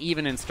dead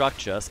even in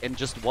structures, and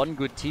just one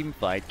good team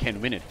fight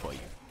can win it for you.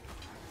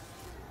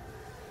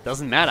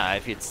 Doesn't matter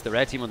if it's the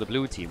red team or the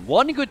blue team.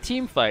 One good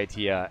team fight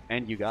here,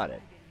 and you got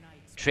it.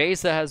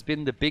 Tracer has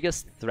been the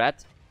biggest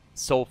threat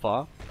so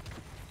far.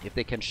 If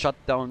they can shut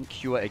down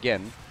Kure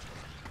again,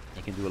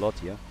 they can do a lot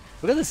here.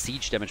 Look at the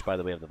siege damage, by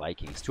the way, of the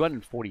Vikings.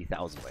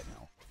 240,000 right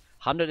now.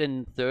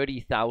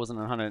 130,000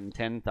 and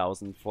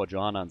 110,000 for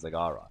Johanna and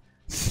Zagara.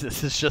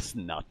 This is just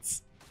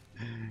nuts.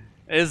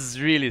 This is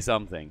really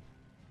something.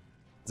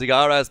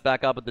 Zagara is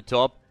back up at the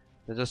top.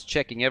 They're just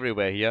checking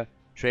everywhere here.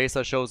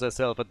 Tracer shows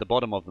herself at the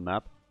bottom of the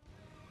map.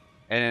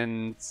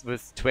 And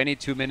with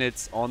 22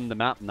 minutes on the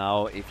map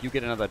now, if you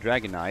get another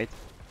Dragon Knight,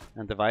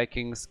 and the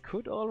Vikings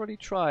could already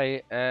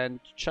try and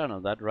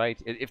channel that,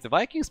 right? If the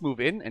Vikings move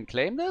in and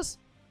claim this,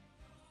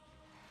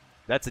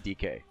 that's a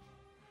DK.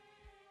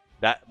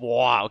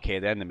 Wow, okay,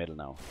 they're in the middle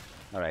now.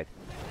 Alright.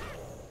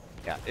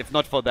 Yeah, if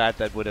not for that,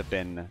 that would have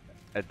been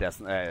a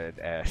death...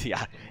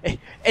 yeah,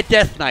 a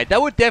Death Knight.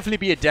 That would definitely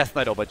be a Death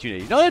Knight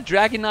opportunity. Not a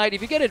Dragon Knight.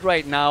 If you get it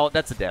right now,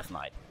 that's a Death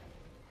Knight.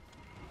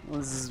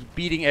 This is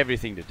beating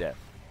everything to death.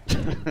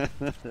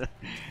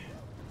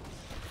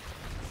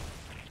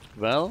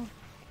 Well,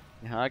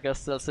 YEAAABOI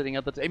still sitting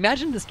at the...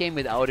 Imagine this game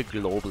without a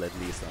global at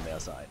least on their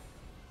side.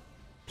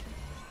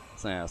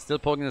 So yeah, still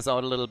poking this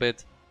out a little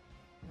bit.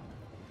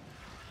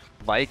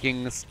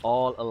 Vikings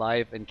all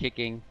alive and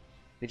kicking.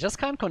 They just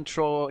can't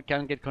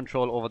get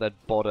control over that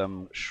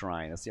bottom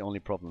shrine. That's the only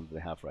problem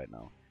they have right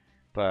now.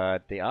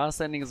 But they are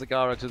sending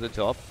Zagara to the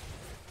top.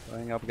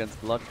 Going up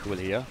against Bloodcool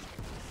here.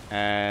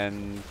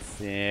 And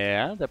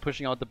yeah, they're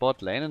pushing out the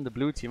bot lane, and the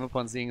blue team,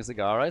 upon seeing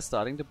Zagara, is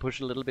starting to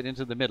push a little bit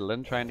into the middle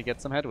and trying to get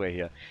some headway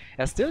here.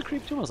 There's still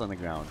creep tumors on the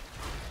ground.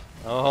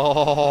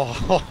 Oh,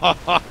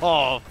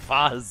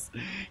 Fuzz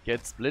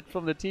gets split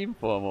from the team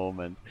for a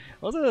moment.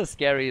 Those are the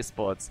scary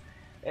spots.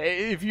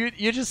 If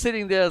you're just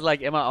sitting there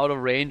like, am I out of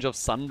range of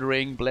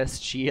Sundering,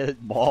 Blessed Shield,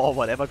 Maw,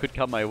 whatever could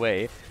come my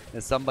way.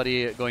 There's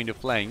somebody going to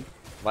flank.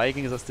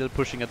 Vikings are still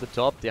pushing at the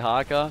top.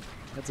 YEAAABOI,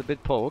 that's a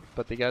bit poked,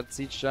 but they got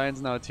Siege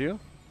Giants now too.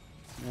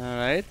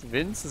 Alright,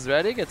 Vince is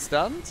ready, gets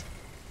stunned.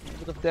 A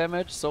bit of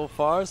damage so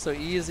far, so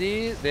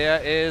easy.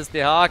 There is the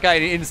YEAAABOI,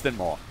 and instant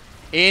Maw.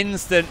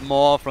 Instant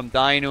Maw from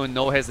Dino,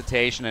 no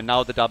hesitation, and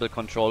now the double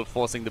control,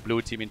 forcing the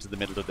blue team into the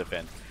middle to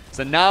defend.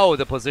 So now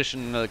the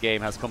positional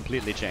game has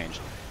completely changed.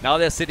 Now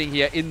they're sitting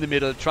here in the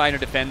middle, trying to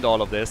defend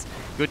all of this.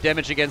 Good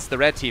damage against the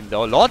red team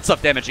though, lots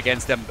of damage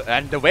against them,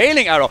 and the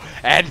Wailing Arrow,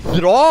 and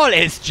Thrall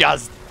is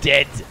just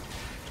dead.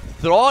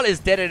 Thrall is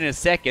dead in a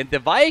second. The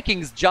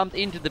Vikings jumped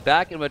into the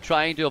back and were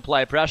trying to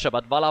apply pressure,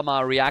 but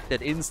Valamar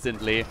reacted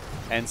instantly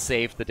and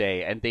saved the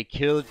day. And they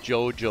killed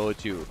Jojo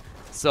too.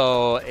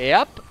 So,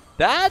 yep,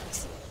 that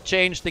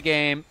changed the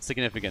game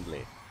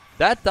significantly.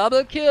 That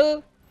double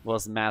kill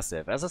was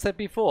massive. As I said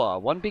before,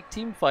 one big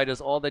team fight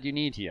is all that you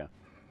need here.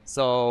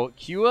 So,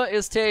 Kure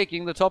is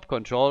taking the top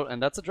control,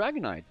 and that's a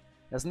Dragon Knight.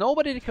 There's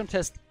nobody to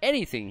contest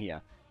anything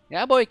here.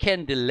 YEAAABOI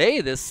can delay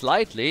this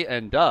slightly,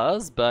 and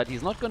does, but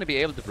he's not going to be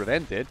able to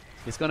prevent it.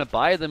 He's going to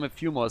buy them a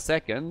few more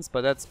seconds,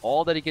 but that's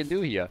all that he can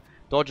do here.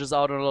 Dodges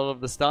out on a lot of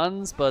the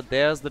stuns, but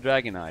there's the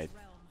Dragon Knight.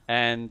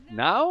 And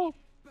now,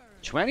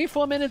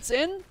 24 minutes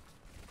in,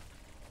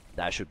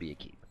 that should be a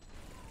keep.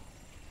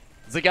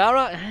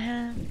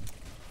 Zagara,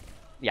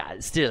 yeah,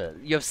 still,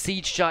 you have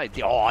Siege Giants.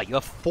 Oh, you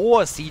have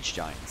 4 Siege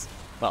Giants.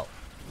 Well,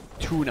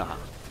 2.5.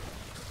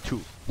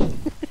 2.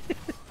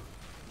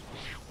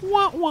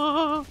 Wah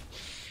wah.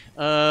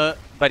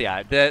 But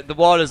yeah, the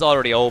wall is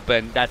already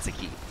open. That's a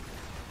key.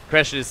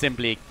 Question is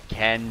simply,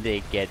 can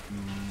they get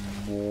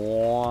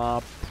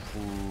more?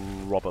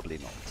 Probably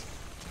not.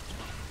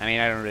 I mean,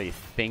 I don't really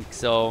think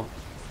so.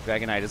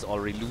 Dragon Knight is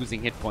already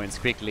losing hit points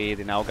quickly.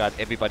 They now got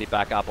everybody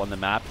back up on the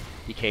map.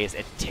 DK is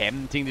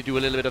attempting to do a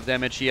little bit of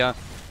damage here,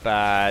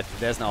 but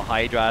there's now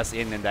Hydras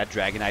in, and that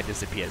Dragon Knight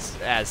disappears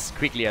as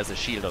quickly as a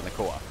shield on the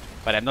core.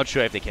 But I'm not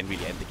sure if they can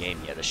really end the game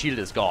here. The shield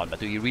is gone,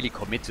 but do you really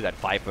commit to that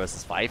 5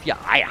 versus 5? Yeah,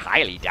 I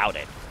highly doubt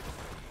it.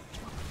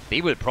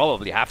 They will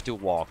probably have to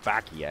walk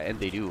back here, and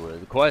they do.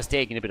 The core is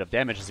taking a bit of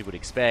damage as you would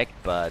expect,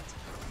 but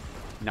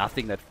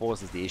nothing that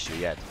forces the issue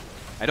yet.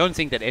 I don't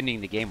think that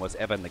ending the game was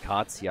ever in the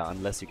cards here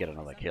unless you get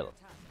another kill.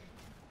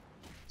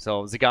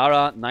 So,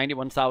 Zagara,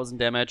 91,000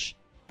 damage.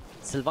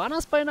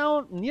 Sylvanas by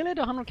now nearly at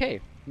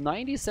 100k.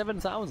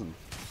 97,000.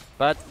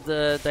 But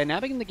the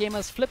dynamic in the game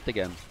has flipped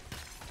again.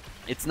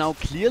 It's now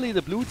clearly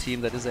the blue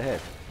team that is ahead.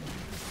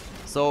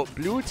 So,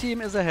 blue team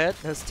is ahead,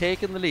 has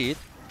taken the lead.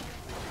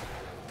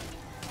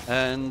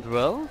 And,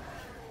 well,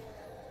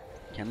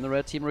 can the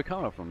red team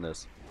recover from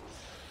this?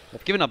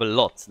 They've given up a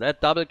lot. That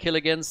double kill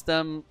against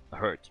them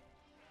hurt.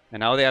 And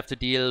now they have to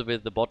deal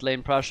with the bot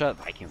lane pressure.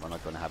 Vikings are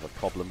not going to have a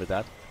problem with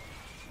that.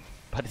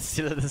 But it's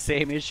still the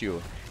same issue.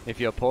 If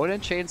your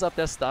opponent chains up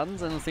their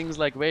stuns and things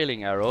like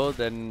Wailing Arrow,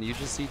 then you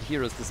just see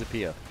heroes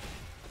disappear.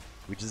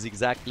 Which is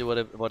exactly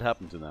what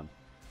happened to them.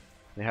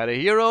 They had a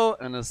hero,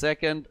 and a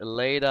second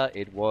later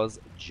it was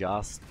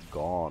just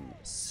gone.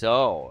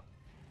 So,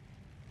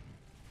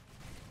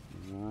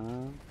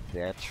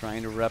 they're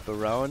trying to wrap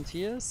around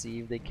here, see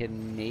if they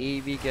can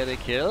maybe get a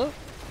kill.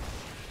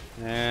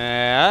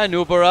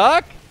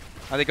 Nubarak!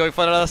 Are they going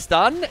for another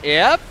stun?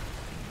 Yep.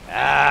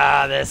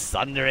 Ah, the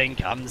Sundering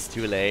comes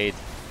too late.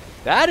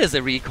 That is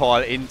a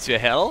recall into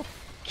hell.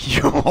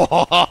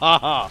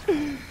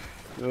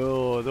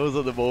 Oh, those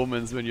are the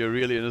moments when you're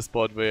really in a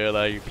spot where you're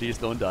like, please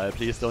don't die,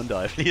 please don't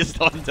die, please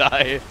don't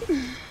die.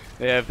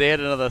 Yeah, if they had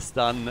another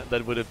stun,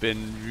 that would have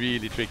been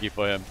really tricky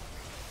for him.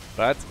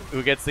 But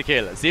who gets the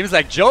kill? It seems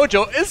like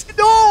Jojo is...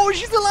 No,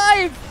 she's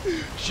alive!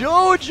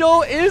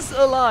 Jojo is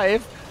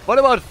alive! What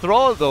about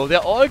Thrall though? They're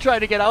all trying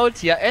to get out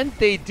here, and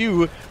they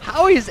do.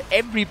 How is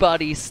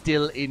everybody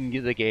still in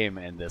the game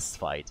in this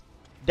fight?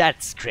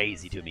 That's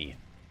crazy to me.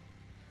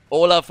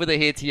 Olaf with a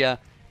hit here.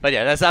 But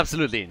yeah, that's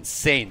absolutely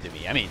insane to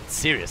me. I mean,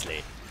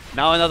 seriously.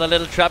 Now another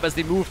little trap as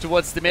they move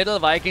towards the middle.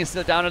 Vikings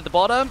still down at the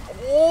bottom.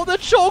 Oh, the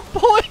choke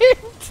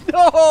point!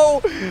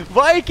 No!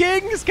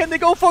 Vikings, can they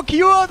go for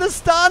Kure? The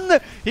stun!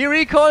 He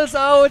recoils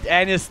out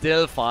and is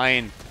still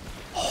fine.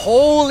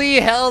 Holy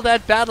hell,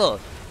 that battle.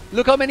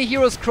 Look how many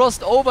heroes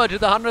crossed over to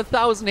the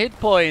 100,000 hit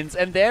points.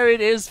 And there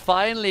it is,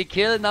 finally,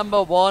 kill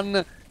number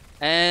 1.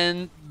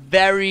 And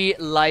very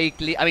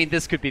likely, I mean,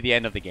 this could be the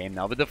end of the game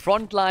now. With the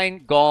front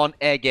line gone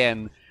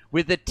again.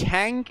 With the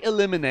tank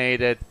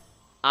eliminated.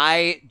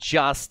 I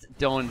just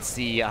don't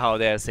see how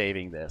they're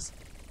saving this.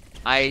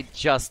 I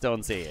just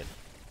don't see it.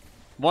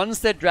 Once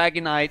that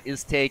Dragonite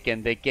is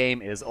taken, the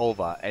game is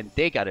over. And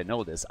they gotta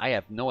know this. I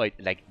have no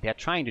idea. Like, they're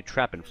trying to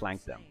trap and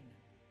flank them.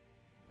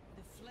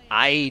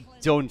 I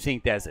don't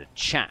think there's a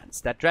chance.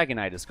 That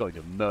Dragonite is going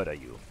to murder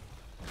you.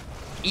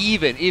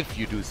 Even if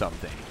you do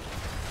something.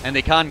 And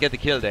they can't get the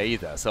kill there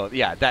either. So,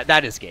 yeah,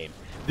 that is game.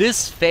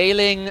 This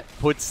failing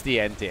puts the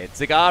end to it.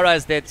 Zagara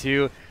is dead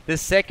too. The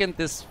second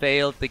this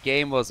failed, the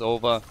game was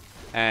over.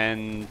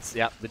 And,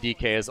 yeah, the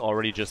DK is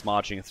already just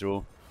marching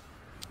through.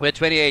 We're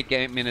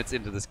 28 minutes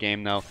into this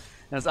game now.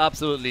 There's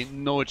absolutely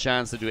no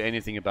chance to do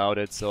anything about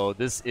it. So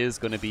this is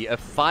going to be a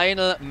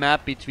final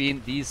map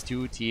between these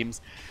two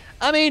teams.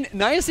 I mean,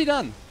 nicely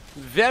done.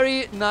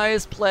 Very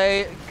nice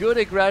play. Good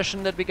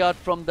aggression that we got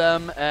from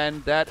them.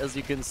 And that, as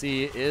you can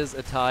see, is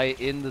a tie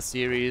in the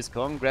series.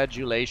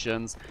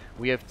 Congratulations.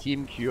 We have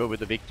Team Kure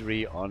with a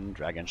victory on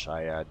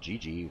Dragonshire.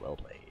 GG, well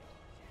played.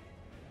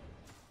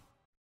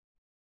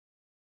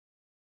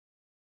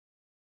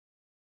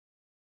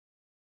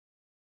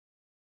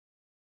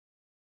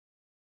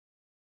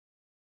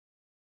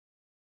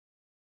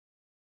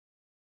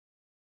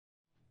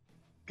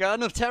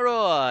 Garden of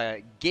Terror,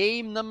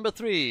 game number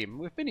 3.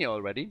 We've been here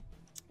already.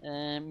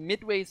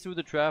 Midway through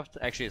the draft,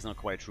 actually it's not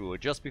quite true,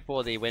 just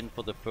before they went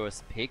for the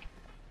first pick,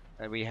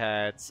 we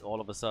had all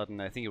of a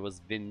sudden, I think it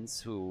was Vince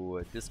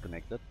who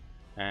disconnected,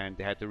 and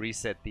they had to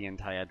reset the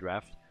entire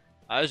draft.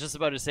 I was just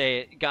about to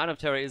say, Garden of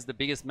Terror is the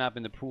biggest map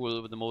in the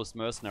pool with the most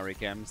mercenary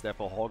camps,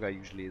 therefore Hogger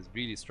usually is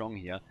really strong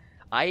here.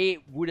 I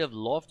would have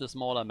loved a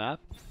smaller map.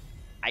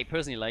 I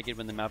personally like it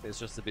when the map is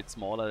just a bit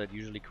smaller. That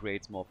usually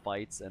creates more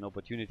fights and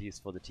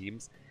opportunities for the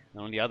teams.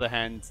 And on the other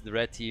hand, the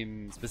red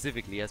team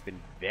specifically has been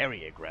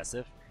very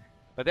aggressive.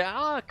 But there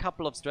are a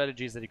couple of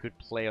strategies that you could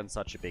play on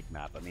such a big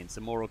map. I mean,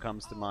 Samuro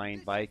comes to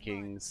mind,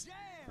 Vikings.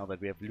 Now that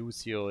we have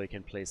Lucio, you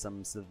can play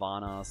some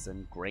Sylvanas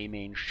and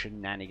Greymane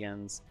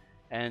shenanigans.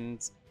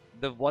 And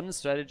the one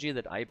strategy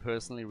that I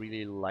personally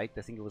really liked,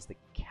 I think it was the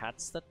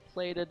Cats that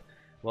played it,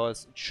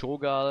 was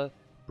Cho'Gall,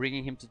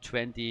 bringing him to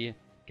 20,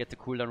 get the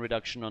cooldown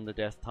reduction on the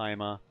death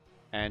timer,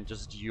 and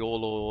just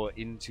YOLO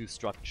into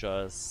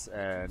structures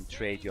and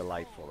trade your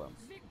life for them.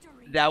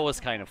 That was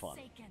kind of fun.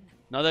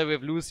 Now that we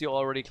have Lucio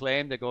already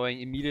claimed, they're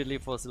going immediately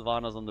for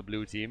Sylvanas on the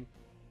blue team.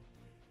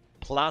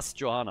 Plus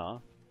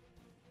Johanna.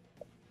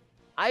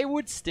 I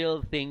would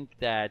still think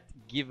that,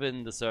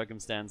 given the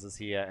circumstances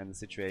here and the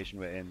situation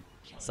we're in,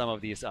 some of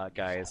these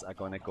guys are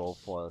gonna go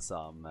for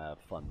some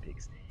fun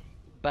picks.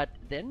 But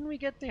then we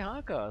get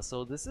Dehaka,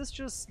 so this is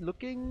just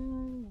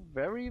looking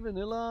very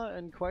vanilla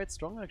and quite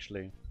strong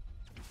actually.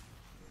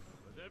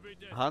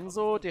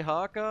 Hanzo,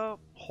 Dehaka,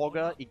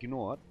 Hogger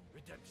ignored.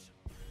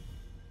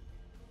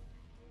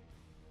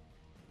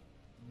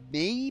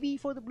 Maybe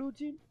for the blue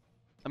team?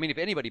 I mean, if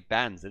anybody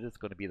bans it, it's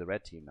going to be the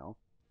red team now.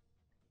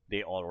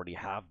 They already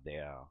have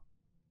their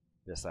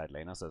side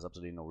laner, so there's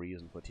absolutely no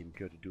reason for Team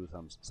Kure to do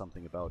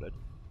something about it.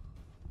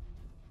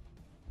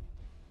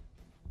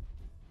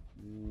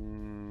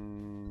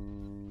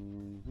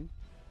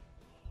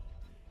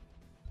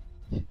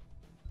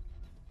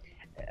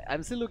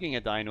 I'm still looking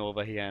at Dino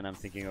over here and I'm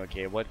thinking,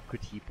 okay, what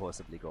could he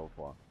possibly go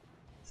for?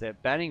 So,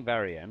 banning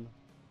Varian.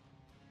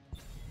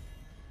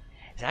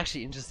 It's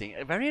actually interesting.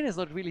 Varian is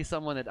not really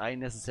someone that I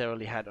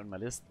necessarily had on my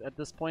list at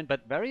this point,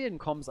 but Varian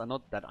comms are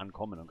not that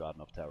uncommon on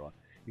Garden of Terror.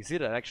 You see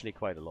that actually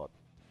quite a lot.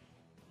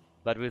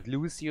 But with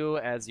Lucio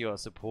as your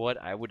support,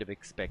 I would have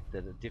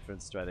expected a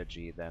different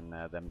strategy than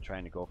them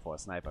trying to go for a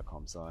sniper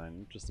comp, so an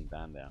interesting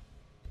ban there.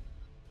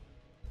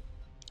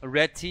 A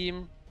red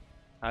team,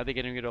 are they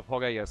getting rid of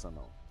Hogger, yes or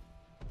no?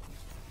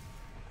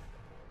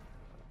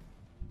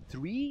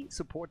 3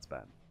 supports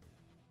ban.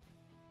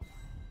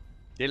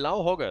 They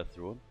allow Hogger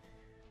through,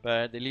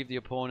 but they leave the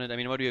opponent. I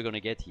mean, what are you going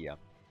to get here?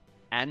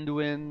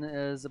 Anduin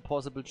is a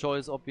possible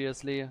choice,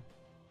 obviously.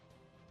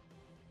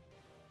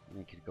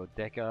 You could go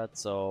Deckard,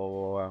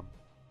 so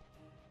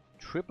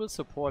triple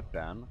support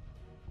ban.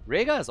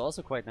 Rhaegar is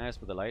also quite nice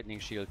with the lightning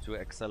shield to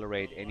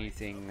accelerate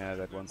anything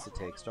that wants to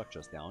take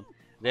structures down.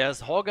 There's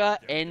Hogger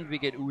and we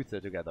get Uther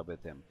together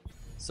with him.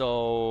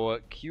 So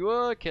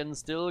Kure can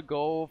still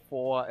go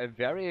for a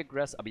very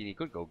aggressive... I mean, he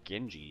could go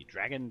Genji.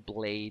 Dragon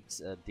Blade,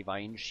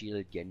 Divine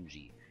Shield,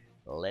 Genji.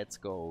 Let's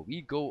go.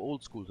 We go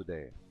old school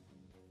today.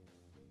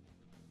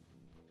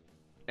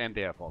 And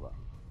they have Hogger.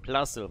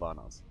 Plus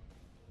Sylvanas.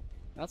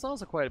 That's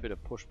also quite a bit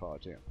of push power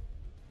too.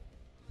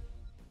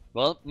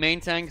 Well,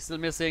 main tank still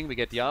missing. We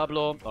get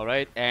Diablo,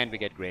 alright, and we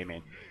get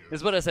Greymane. This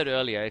is what I said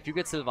earlier. If you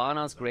get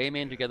Sylvanas,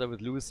 Greymane together with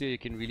Lucio, you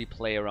can really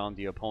play around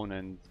the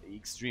opponent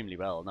extremely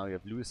well. Now you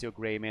have Lucio,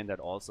 Greymane,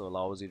 that also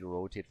allows you to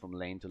rotate from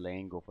lane to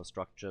lane, go for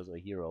structures or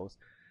heroes.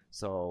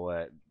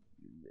 So,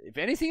 if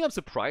anything, I'm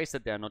surprised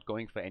that they're not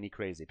going for any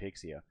crazy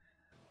picks here.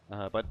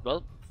 But,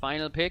 well,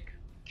 final pick,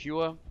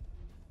 Kure.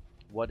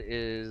 What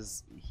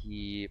is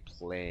he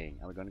playing?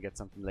 Are we going to get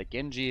something like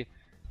Genji?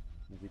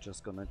 Are we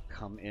just going to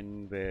come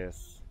in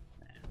with...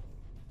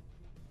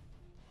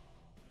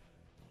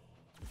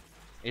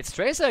 It's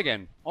Tracer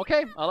again.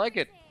 Okay, I like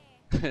it.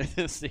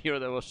 This hero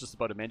that I was just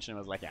about to mention, I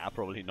was like, yeah,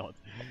 probably not.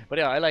 But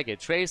yeah, I like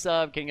it.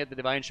 Tracer, can get the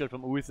Divine Shield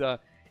from Uther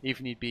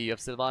if need be. You have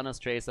Sylvanas,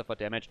 Tracer for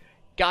damage.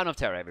 Garden of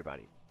Terror,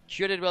 everybody.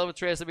 Kure did well with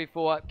Tracer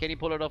before. Can he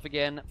pull it off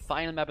again?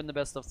 Final map in the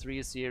best of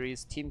 3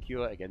 series. Team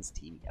Kure against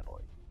Team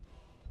YEAAABOI.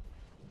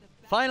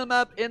 Final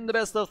map in the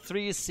best of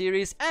 3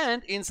 series.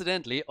 And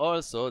incidentally,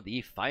 also the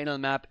final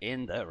map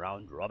in the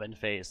round robin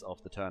phase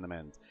of the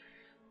tournament.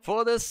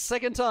 For the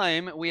second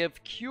time, we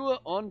have Kure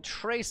on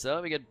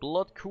Tracer. We get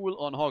Blood Cool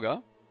on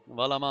Hogger.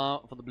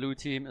 Valamar for the blue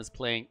team is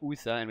playing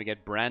Uther. And we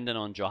get Brandon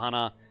on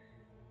Johanna,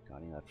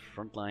 guarding that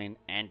front line.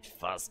 And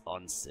Fuzz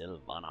on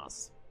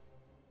Sylvanas.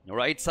 The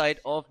right side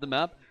of the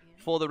map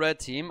for the red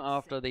team,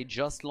 after they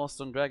just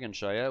lost on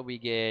Dragonshire, we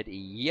get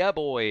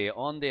YEAAABOI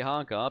on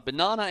Dehaka.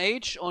 Banana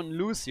H on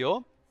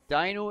Lucio.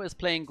 Dino is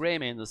playing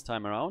Greymane this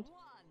time around.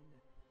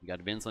 We got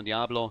Vince on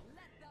Diablo.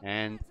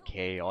 And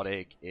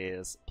Chaotic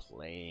is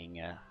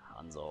playing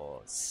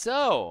Hanzo.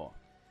 So,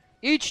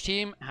 each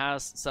team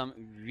has some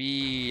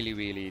really,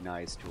 really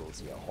nice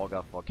tools here.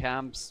 Hogger for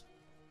camps,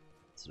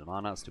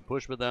 Sylvanas to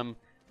push with them,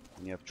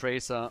 and you have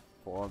Tracer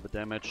for the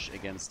damage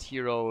against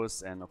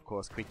heroes, and of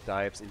course quick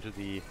dives into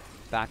the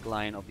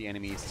backline of the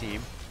enemy's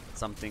team.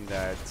 Something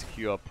that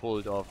Kure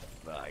pulled off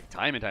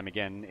time and time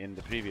again in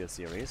the previous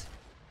series.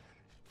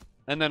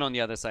 And then on the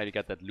other side you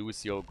got that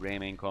Lucio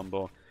Greymane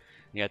combo.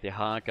 You got the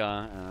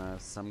Haka,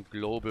 some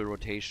global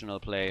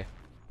rotational play.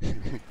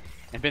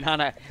 And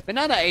Banana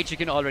H, you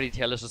can already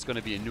tell, is just going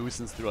to be a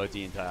nuisance throughout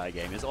the entire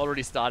game. It's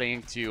already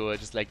starting to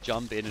just like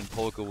jump in and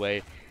poke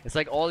away. It's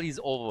like all these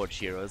Overwatch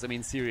heroes. I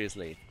mean,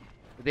 seriously.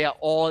 They are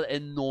all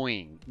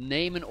annoying.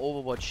 Name an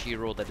Overwatch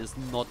hero that is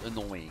not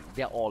annoying.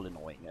 They're all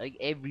annoying. Like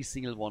every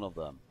single one of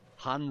them.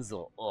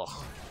 Hanzo,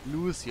 ugh.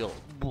 Lucio,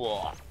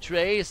 blah.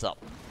 Tracer.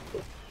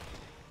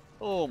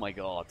 Oh my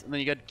god. And then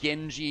you got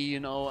Genji, you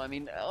know. I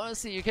mean,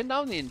 honestly, you can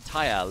down the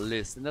entire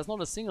list, and there's not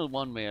a single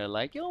one where you're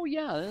like, oh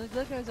yeah,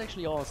 that guy's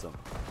actually awesome.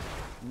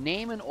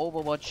 Name an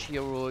Overwatch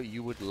hero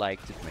you would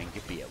like to drink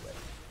a beer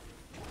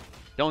with.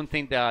 Don't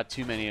think there are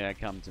too many that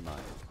come to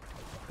mind.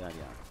 But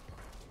yeah.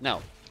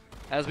 Now,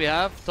 as we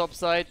have, top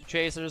side,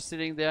 Tracer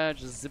sitting there,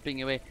 just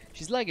zipping away.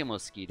 She's like a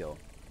mosquito.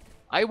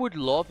 I would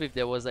love if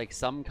there was like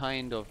some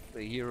kind of a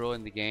hero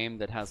in the game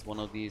that has one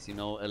of these, you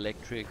know,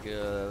 electric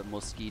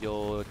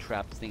mosquito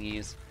trap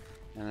thingies,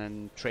 and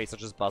then Tracer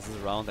just buzzes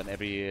around, and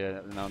every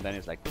now and then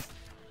it's like, poof,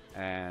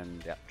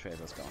 and yeah,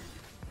 Tracer's gone.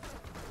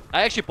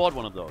 I actually bought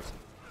one of those.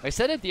 I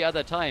said it the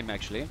other time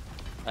actually,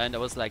 and I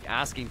was like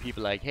asking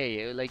people like,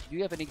 hey, like, do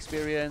you have any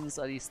experience?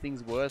 Are these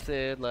things worth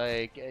it?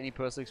 Like, any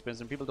personal experience?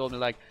 And people told me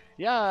like,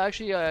 yeah,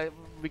 actually,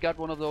 we got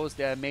one of those.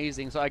 They're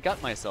amazing. So I got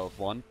myself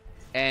one.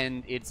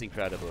 And it's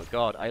incredible.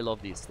 God, I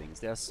love these things.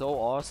 They're so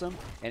awesome.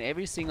 And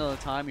every single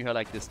time you hear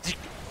like this,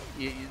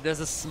 there's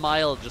a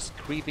smile just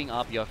creeping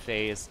up your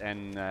face.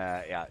 And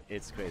yeah,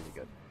 it's crazy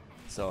good.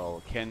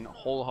 So, can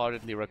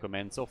wholeheartedly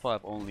recommend. So far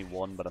I've only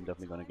one, but I'm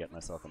definitely going to get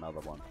myself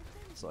another one.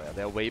 So yeah,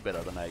 they're way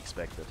better than I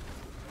expected.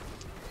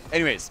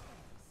 Anyways,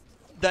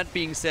 that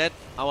being said,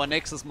 our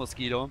Nexus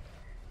Mosquito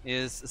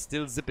is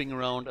still zipping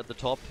around at the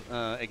top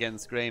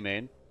against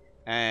Greymane.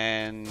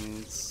 And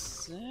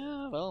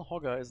yeah, well,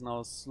 Hogger is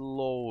now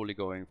slowly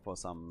going for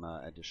some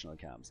additional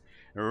camps.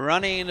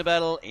 Running in the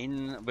battle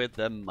in with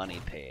the Money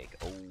Pig.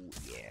 Oh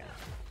yeah.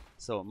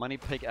 So, Money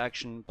Pig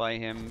action by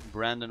him.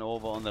 Brandon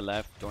over on the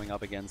left, going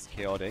up against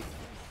Chaotic.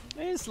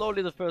 And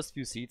slowly the first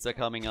few seats are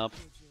coming up.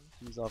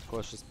 He's of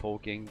course just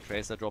poking.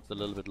 Tracer dropped a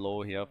little bit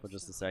low here for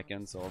just a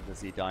second, so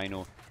obviously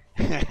Dino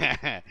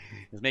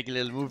is making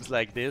little moves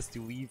like this to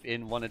weave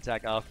in one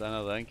attack after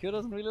another, and Kure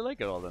doesn't really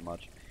like it all that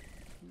much.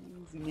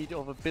 He's in need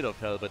of a bit of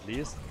help at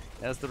least.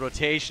 There's the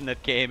rotation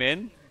that came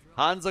in.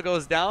 Hanzo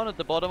goes down at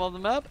the bottom of the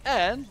map,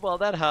 and while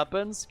that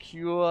happens,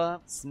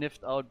 Kure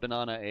sniffed out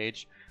Banana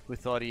H, who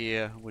thought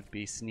he would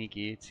be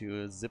sneaky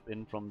to zip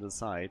in from the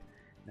side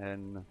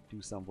and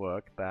do some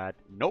work, but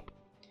nope,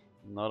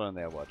 not on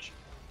their watch.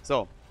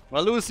 So,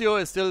 while Lucio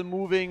is still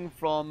moving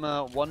from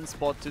one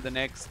spot to the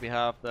next, we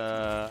have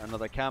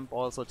another camp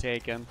also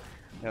taken.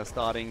 They're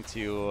starting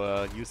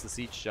to use the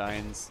Siege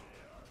Giants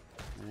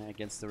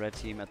against the red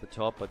team at the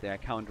top, but they are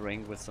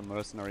countering with some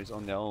mercenaries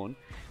on their own.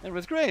 And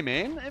with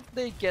Greymane, if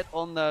they get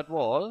on that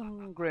wall,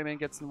 Greymane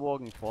gets in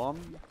Worgen form,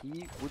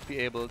 he would be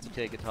able to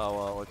take a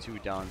tower or two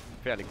down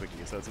fairly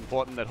quickly. So it's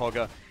important that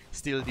Hogger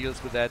still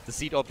deals with that. The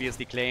seat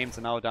obviously claims,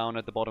 and now down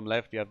at the bottom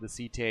left we have the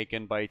seat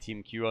taken by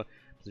Team Kure.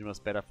 It was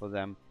better for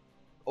them.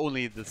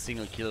 Only the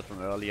single kill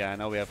from earlier.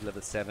 Now we have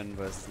level 7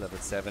 versus level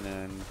 7,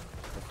 and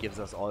that gives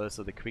us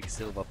also the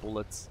Quicksilver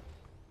bullets.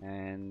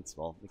 And,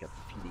 well, we got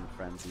the Feeding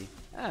Frenzy.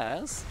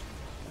 As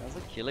there's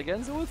a kill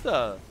against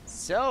Uther.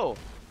 So,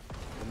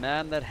 the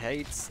man that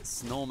hates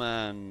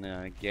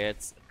Snowman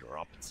gets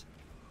dropped.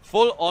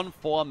 Full on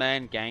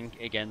 4-man gank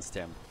against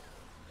him.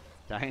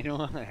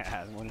 Dino,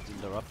 I wanted to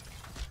interrupt.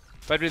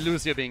 But with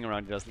Lucio being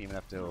around, he doesn't even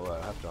have to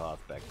hard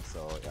back.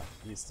 So, yeah,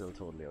 he's still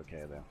totally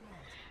okay there.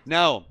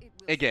 Now,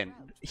 again,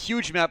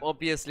 huge map,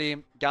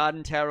 obviously.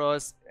 Garden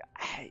Terrors.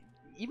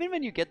 Even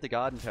when you get the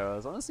Garden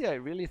Terrors, honestly, I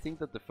really think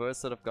that the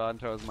first set of Garden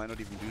Terrors might not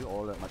even do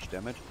all that much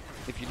damage.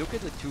 If you look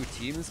at the two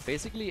teams,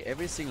 basically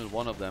every single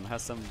one of them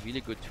has some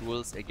really good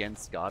tools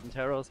against Garden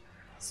Terrors.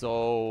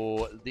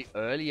 So the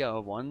earlier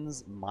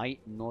ones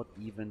might not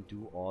even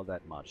do all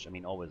that much. I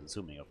mean, always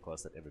assuming, of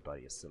course, that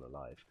everybody is still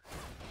alive.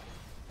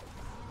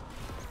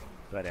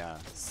 But yeah,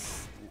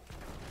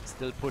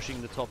 still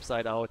pushing the top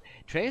side out.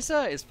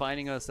 Tracer is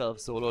finding herself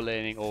solo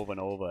laning over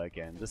and over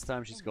again. This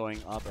time she's going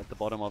up at the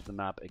bottom of the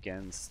map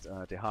against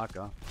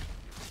Dehaka,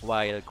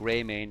 while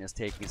Greymane is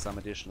taking some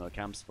additional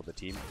camps for the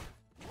team.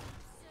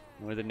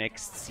 With the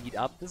next seed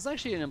up, this is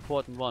actually an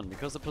important one,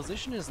 because the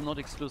position is not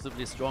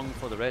exclusively strong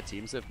for the red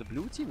team. So if the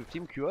blue team, if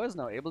Team Kure is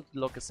now able to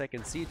lock a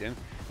second seed in,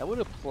 that would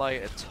apply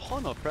a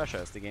ton of pressure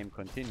as the game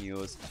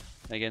continues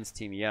against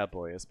Team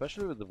YEAAABOI,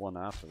 especially with the one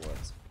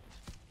afterwards.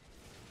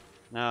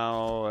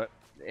 Now,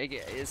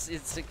 it's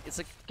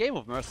a game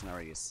of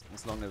mercenaries,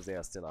 as long as they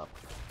are still up.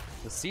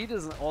 The seed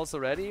is also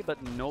ready,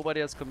 but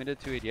nobody has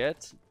committed to it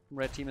yet.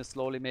 Red team is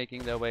slowly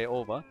making their way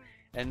over.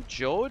 And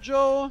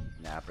Jojo,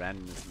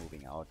 Brandon is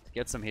moving out.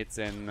 Gets some hits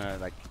in,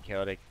 like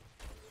Chaotic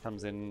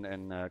comes in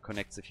and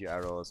connects a few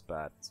arrows,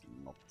 but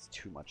not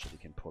too much that he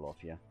can pull off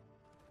here.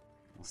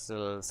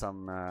 Still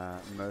some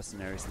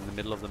mercenaries in the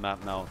middle of the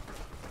map now.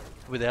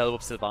 With the help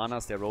of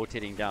Sylvanas, they're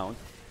rotating down.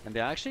 And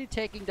they're actually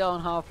taking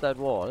down half that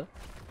wall.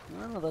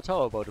 Another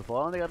tower about to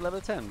fall, and they got level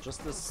 10.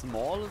 Just a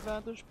small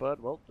advantage, but,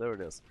 well, there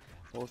it is.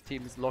 Both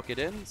teams lock it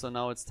in, so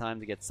now it's time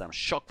to get some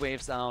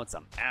shockwaves out,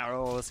 some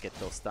arrows, get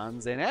those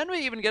stuns in, and we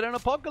even get an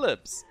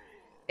Apocalypse!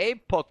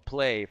 Apoc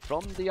play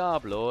from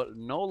Diablo,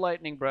 no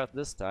lightning breath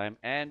this time,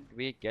 and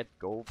we get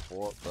go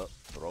for the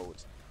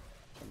throat.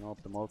 Can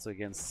help them also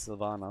against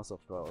Sylvanas,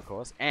 of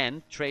course,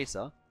 and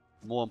Tracer,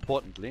 more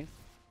importantly.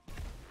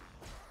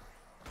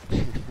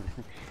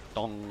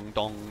 Dong,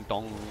 dong,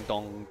 dong,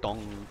 dong,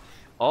 dong.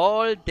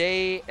 All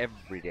day,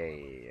 every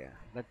day.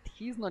 That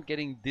he's not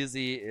getting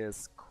dizzy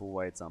is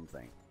quite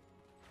something.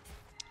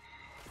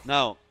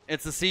 Now,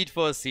 it's a seed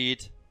for a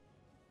seed.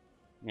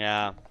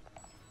 Yeah.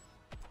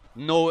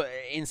 No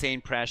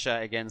insane pressure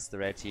against the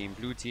red team.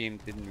 Blue team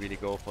didn't really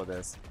go for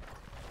this.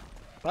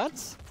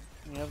 But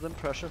we have them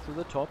pressure through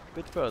the top a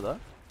bit further.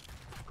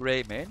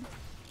 Greymane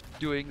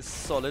doing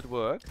solid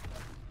work.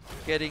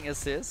 Getting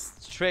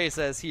assists.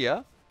 Tracer is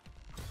here.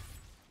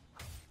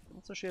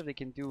 Not so sure if they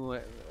can do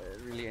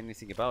really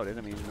anything about it.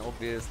 I mean,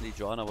 obviously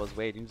Joanna was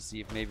waiting to see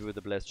if maybe with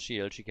the Blessed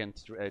Shield she can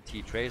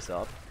tee Trace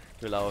up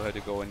to allow her to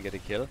go and get a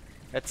kill.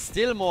 That's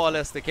still more or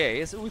less the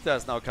case. Uther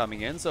is now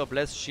coming in, so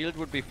Blessed Shield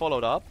would be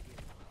followed up.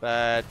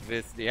 But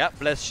with, yeah,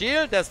 Blessed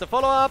Shield, there's the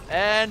follow-up,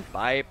 and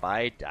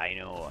bye-bye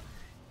Dino.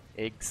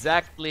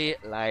 Exactly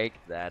like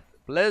that.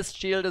 Blessed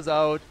Shield is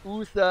out,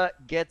 Uther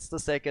gets the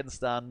second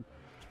stun.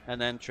 And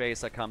then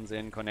Tracer comes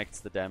in, connects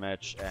the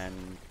damage, and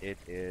it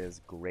is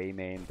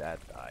Greymane that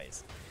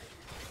dies.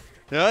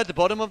 Yeah, at the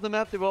bottom of the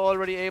map they were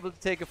already able to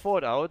take a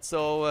fort out,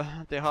 so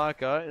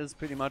Dehaka is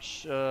pretty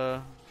much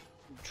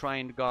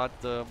trying to guard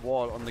the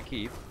wall on the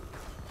keep.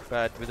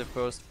 But with the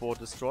first fort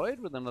destroyed,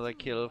 with another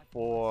kill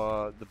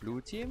for the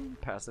blue team,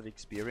 passive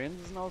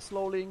experience is now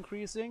slowly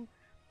increasing.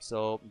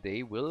 So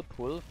they will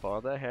pull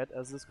farther ahead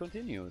as this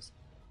continues.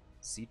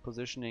 Seed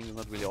positioning is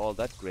not really all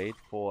that great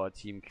for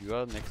Team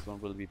Kure. Next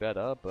one will be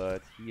better,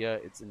 but here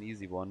it's an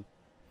easy one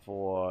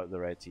for the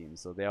red team.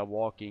 So they are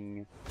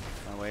walking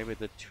away with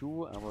the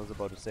 2, I was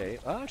about to say,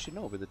 actually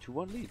no, with a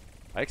 2-1 lead.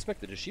 I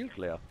expected a shield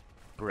flare.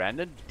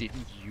 Brandon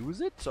didn't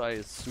use it, so I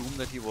assume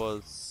that he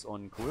was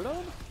on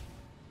cooldown?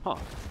 Huh.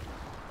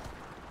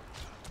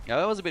 Yeah,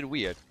 that was a bit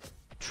weird.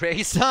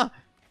 Tracer?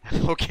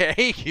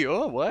 Okay,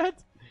 Kure, what?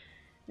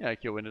 Yeah,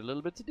 Kure went a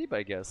little bit too deep,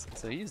 I guess.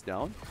 So he's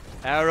down.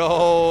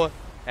 Arrow!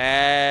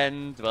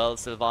 And, well,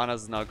 Sylvanas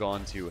is now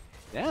gone too.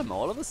 Damn,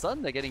 all of a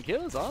sudden they're getting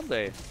kills, aren't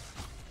they?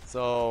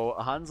 So,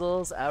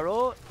 Hansel's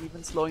arrow,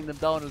 even slowing them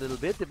down a little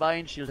bit.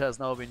 Divine Shield has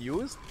now been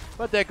used,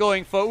 but they're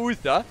going for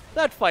Uther.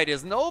 That fight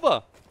isn't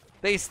over.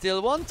 They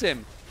still want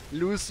him.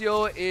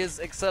 Lucio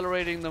is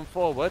accelerating them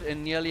forward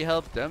and nearly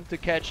helped them to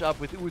catch up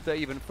with Uther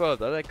even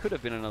further. That could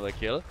have been another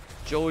kill.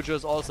 Jojo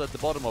is also at the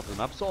bottom of the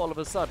map, so all of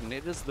a sudden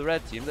it is the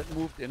red team that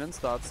moved in and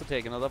starts to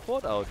take another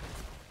fort out.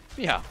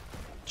 Yeah.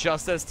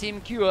 Just as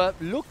Team Kure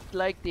looked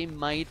like they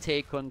might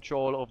take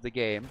control of the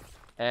game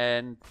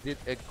and did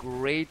a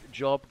great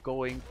job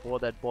going for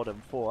that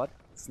bottom fort,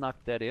 snuck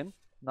that in.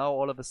 Now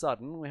all of a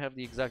sudden we have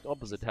the exact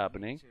opposite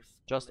happening.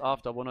 Just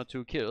after 1 or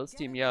 2 kills,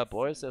 Team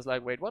YEAAABOI says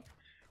like, wait, what?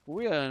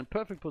 we are in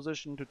perfect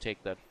position to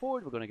take that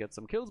forward. We're going to get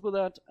some kills with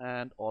that,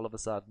 and all of a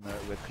sudden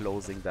we're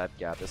closing that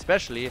gap.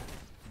 Especially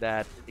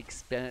that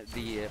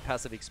the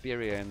passive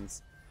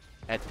experience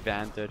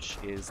advantage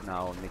is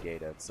now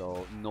negated,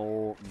 so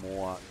no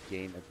more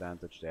game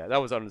advantage there.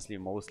 That was honestly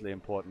mostly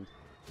important.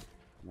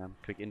 Yeah,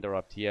 quick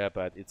interrupt here,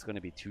 but it's going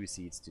to be 2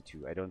 seeds to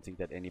 2. I don't think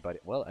that anybody...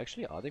 Well,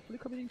 actually, are they fully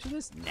committing to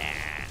this? Nah.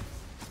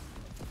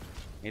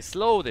 They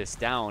slow this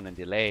down and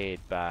delay it,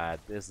 but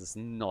this is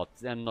not...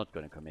 They're not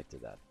going to commit to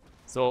that.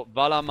 So,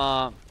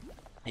 Valamar,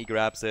 he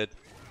grabs it,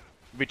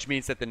 which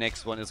means that the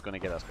next one is going to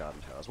get us Garden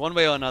Terrors. One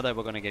way or another,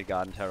 we're going to get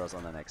Garden Terrors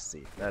on the next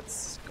seed.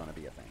 That's going to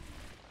be a thing.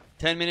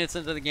 10 minutes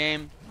into the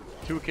game,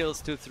 2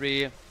 kills to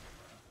 3.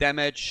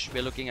 Damage,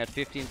 we're looking at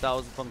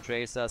 15,000 from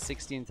Tracer,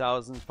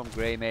 16,000 from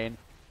Greymane.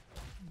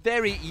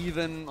 Very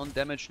even on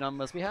damage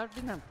numbers. We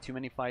didn't have too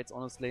many fights,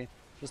 honestly.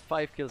 Just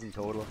 5 kills in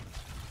total.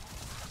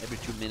 Every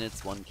 2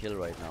 minutes, 1 kill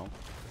right now.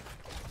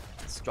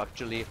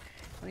 Structurally,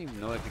 I don't even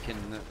know if we can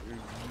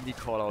really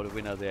call out a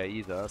winner there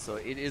either. So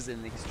it is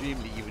an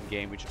extremely even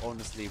game, which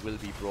honestly will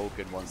be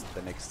broken once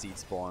the next seed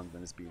spawns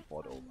and is being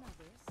fought over.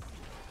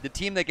 The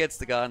team that gets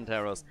the Garden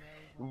Terrors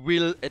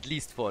will, at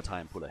least for a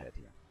time, pull ahead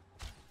here.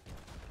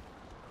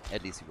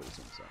 At least you would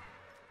assume so.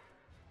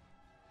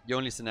 The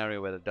only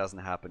scenario where that doesn't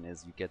happen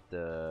is you get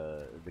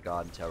the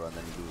Garden Terror and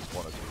then you lose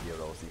 1 or 2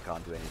 heroes and you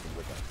can't do anything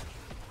with them.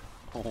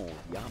 Oh,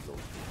 Diablo.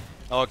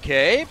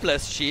 Okay,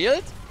 plus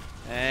shield.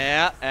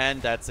 Yeah,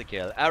 and that's a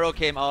kill. Arrow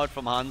came out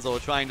from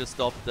Hanzo trying to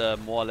stop the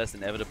more or less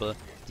inevitable.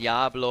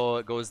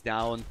 Diablo goes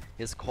down,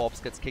 his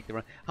corpse gets kicked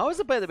around. How is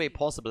it, by the way,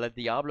 possible that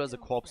Diablo has a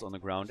corpse on the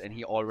ground and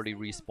he already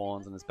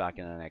respawns and is back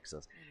in an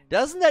Nexus?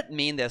 Doesn't that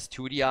mean there's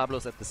 2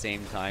 Diablos at the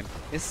same time?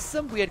 Is this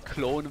some weird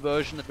clone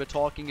version that we're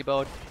talking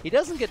about? He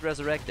doesn't get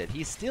resurrected.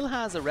 He still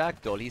has a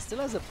ragdoll. He still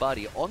has a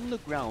body on the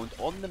ground,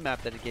 on the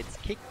map, that it gets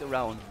kicked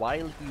around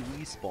while he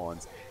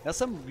respawns. There's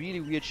some really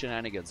weird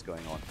shenanigans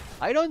going on.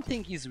 I don't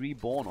think he's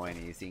reborn or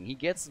anything. He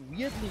gets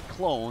weirdly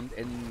cloned,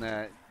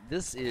 and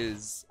this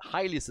is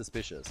highly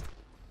suspicious.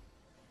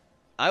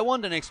 I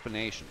want an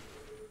explanation.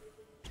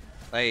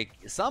 Like,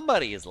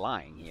 somebody is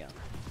lying here.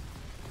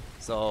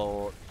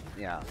 So,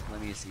 yeah,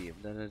 let me see.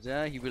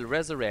 He will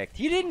resurrect.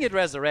 He didn't get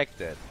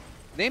resurrected.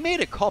 They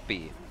made a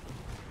copy.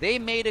 They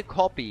made a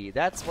copy.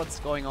 That's what's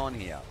going on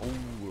here.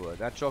 Ooh,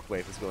 that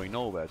shockwave is going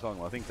nowhere. Talking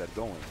about things that are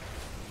going.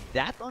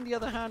 That, on the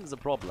other hand, is a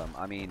problem.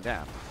 I mean,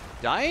 damn.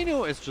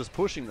 Dino is just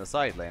pushing the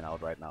side lane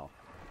out right now.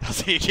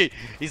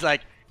 He's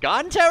like,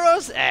 Garden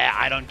Terrors?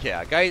 I don't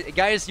care.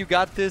 Guys, you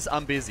got this.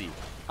 I'm busy.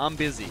 I'm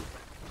busy.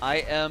 I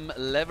am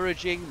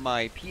leveraging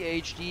my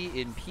PhD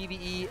in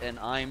PvE and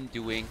I'm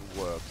doing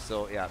work.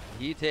 So yeah,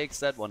 he takes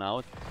that one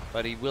out,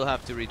 but he will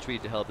have to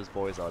retreat to help his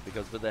boys out,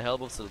 because with the help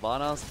of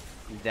Sylvanas,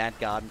 that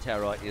Garden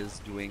Terror is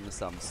doing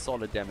some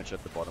solid damage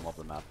at the bottom of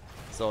the map.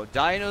 So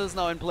Dino is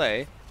now in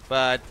play,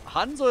 but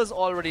Hanzo is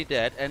already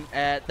dead, and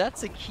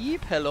that's a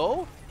keep.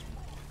 Hello?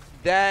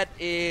 That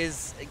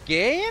is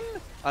game?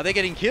 Are they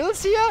getting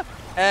kills here?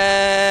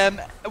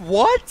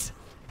 What?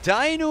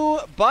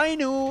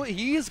 Binu,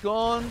 he's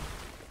gone.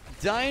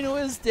 Dino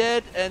is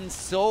dead, and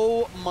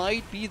so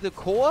might be the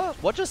core.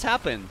 What just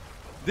happened?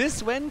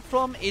 This went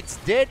from it's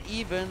dead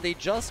even, they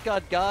just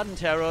got Garden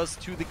Terrors,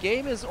 to the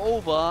game is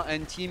over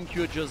and Team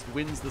Kure just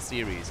wins the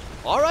series.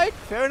 Alright,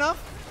 fair enough.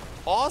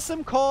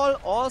 Awesome call,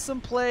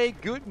 awesome play,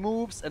 good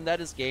moves, and that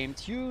is game.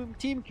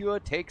 Team Kure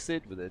takes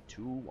it with a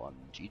 2-1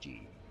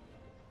 GG.